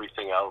it's with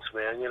everything else,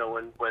 man.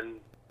 When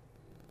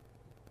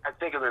I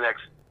think in the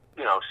next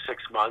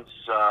 6 months.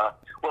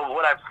 Well,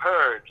 what I've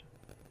heard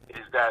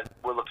is that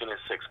we're looking at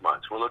 6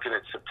 months. We're looking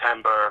at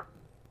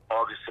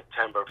August,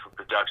 September for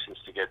productions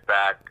to get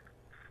back.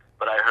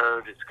 But I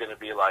heard it's going to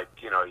be like,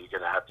 you're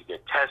going to have to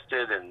get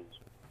tested and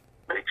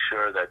make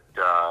sure that,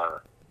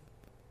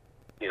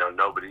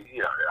 nobody,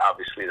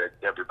 obviously that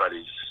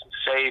everybody's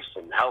safe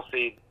and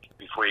healthy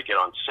before you get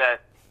on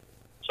set.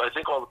 So I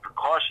think all the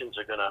precautions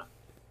are going to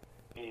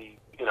be,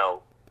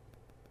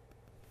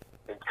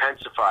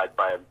 intensified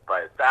by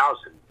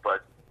 1,000.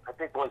 But I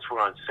think once we're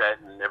on set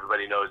and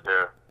everybody knows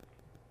they're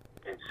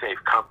in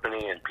safe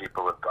company and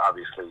people have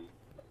obviously,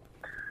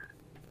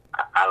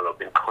 I don't know,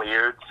 been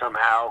cleared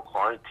somehow,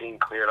 quarantine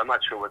cleared. I'm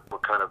not sure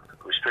what kind of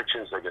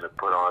restrictions they're going to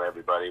put on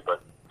everybody,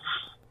 but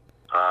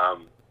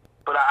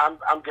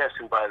I'm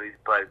guessing by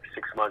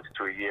 6 months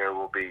to a year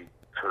we'll be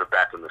sort of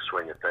back in the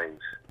swing of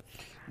things.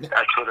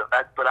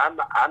 But I'm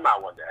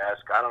not one to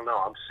ask. I don't know.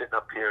 I'm sitting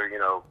up here,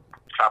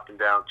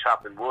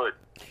 chopping wood.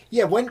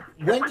 Yeah, when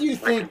do you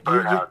think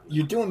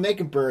you're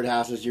making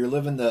birdhouses? You're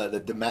living the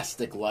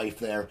domestic life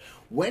there.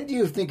 When do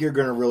you think you're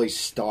going to really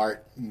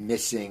start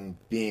missing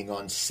being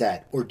on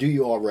set, or do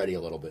you already a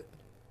little bit?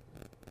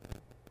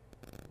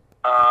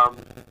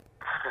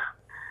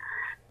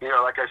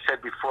 Like I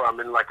said before, I'm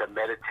in like a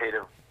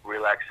meditative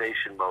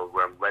relaxation mode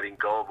where I'm letting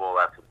go of all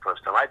that for the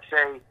first time. I'd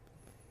say,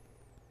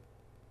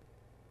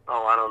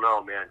 I don't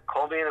know, man.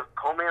 Call me in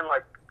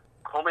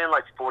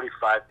like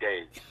 45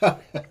 days.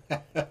 Okay.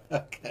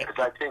 Because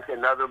I think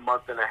another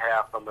month and a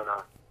half, I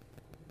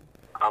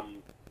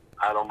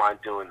don't mind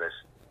doing this.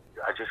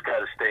 I just got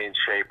to stay in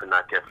shape and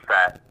not get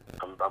fat.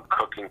 I'm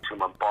cooking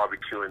too. I'm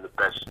barbecuing the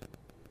best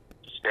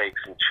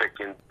steaks and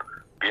chicken,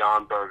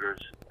 Beyond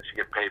Burgers. I should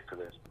get paid for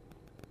this.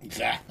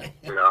 Exactly.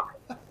 I'm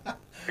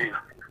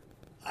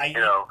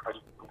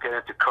getting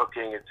into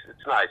cooking.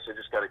 It's nice. I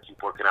just got to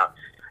keep working out.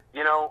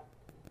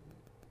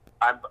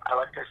 I'm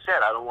like I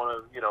said, I don't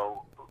want to,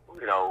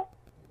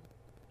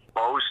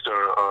 boast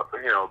or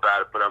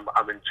about it, but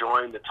I'm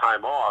enjoying the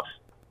time off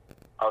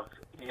of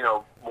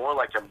more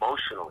like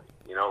emotionally,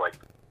 like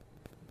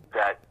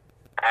that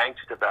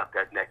angst about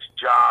that next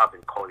job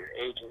and call your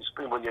agent.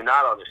 When you're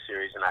not on a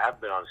series, and I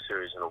haven't been on a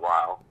series in a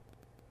while,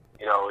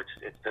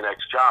 it's the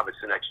next job. It's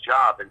the next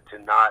job, and to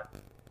not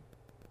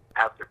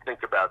have to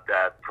think about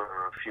that for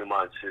a few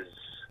months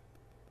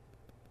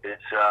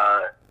it's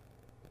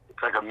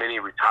like a mini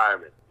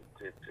retirement.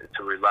 It's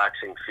a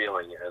relaxing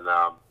feeling, and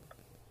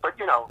but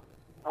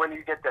when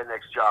you get that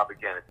next job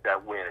again, it's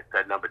that win. It's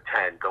that number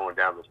 10 going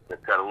down.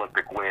 It's that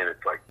Olympic win.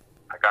 It's like,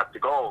 I got the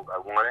gold. I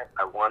won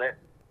it.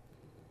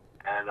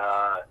 And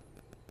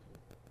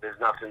there's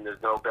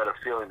no better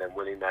feeling than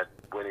winning that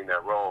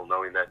role,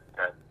 knowing that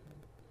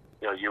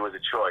you were the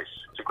choice.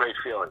 It's a great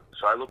feeling.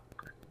 So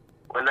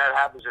when that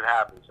happens, it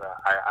happens.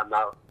 I'm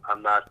not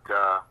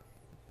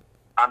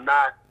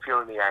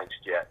feeling the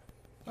angst yet.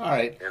 All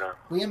right.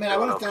 Well, yeah, man, I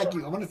want to thank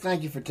you. I want to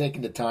thank you for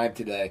taking the time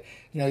today.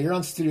 You're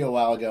on studio a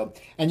while ago,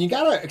 and you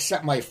got to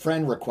accept my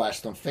friend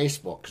request on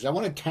Facebook because I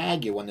want to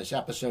tag you when this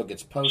episode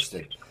gets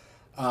posted.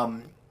 Now,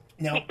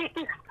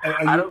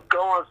 I don't go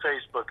on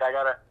Facebook. I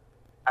got a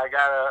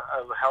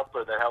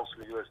helper that helps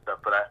me with stuff,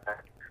 but I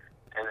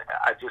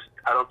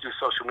don't do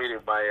social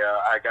media.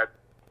 I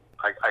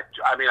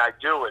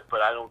do it,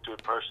 but I don't do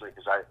it personally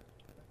because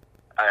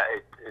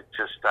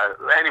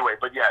anyway.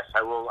 But yes,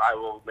 I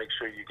will make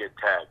sure you get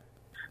tagged.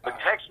 But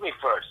text me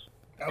first.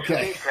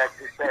 Okay. Text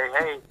and say,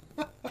 hey,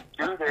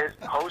 do this,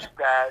 post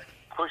that,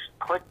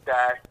 click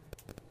that,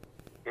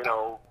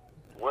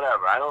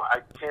 whatever.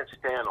 I can't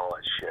stand all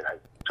that shit. I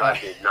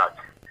drive me nuts.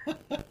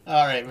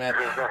 All right, man.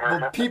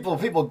 Well,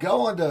 people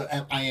go onto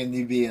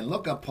IMDb and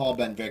look up Paul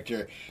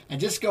Ben-Victor and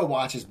just go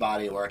watch his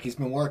body of work. He's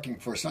been working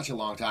for such a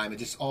long time. It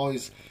just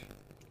always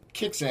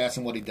kicks ass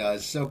in what he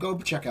does. So go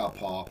check out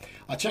Paul.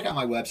 Check out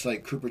my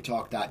website,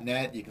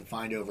 coopertalk.net. You can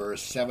find over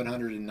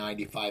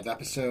 795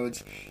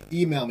 episodes.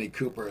 Email me,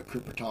 Cooper at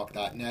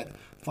coopertalk.net.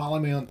 Follow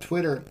me on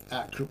Twitter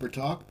at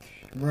CooperTalk.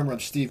 Remember, I'm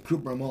Steve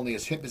Cooper. I'm only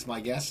as hip as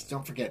my guests.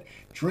 Don't forget,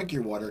 drink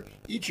your water,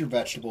 eat your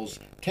vegetables,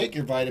 take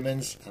your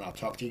vitamins, and I'll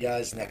talk to you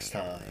guys next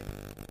time.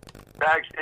 Thanks.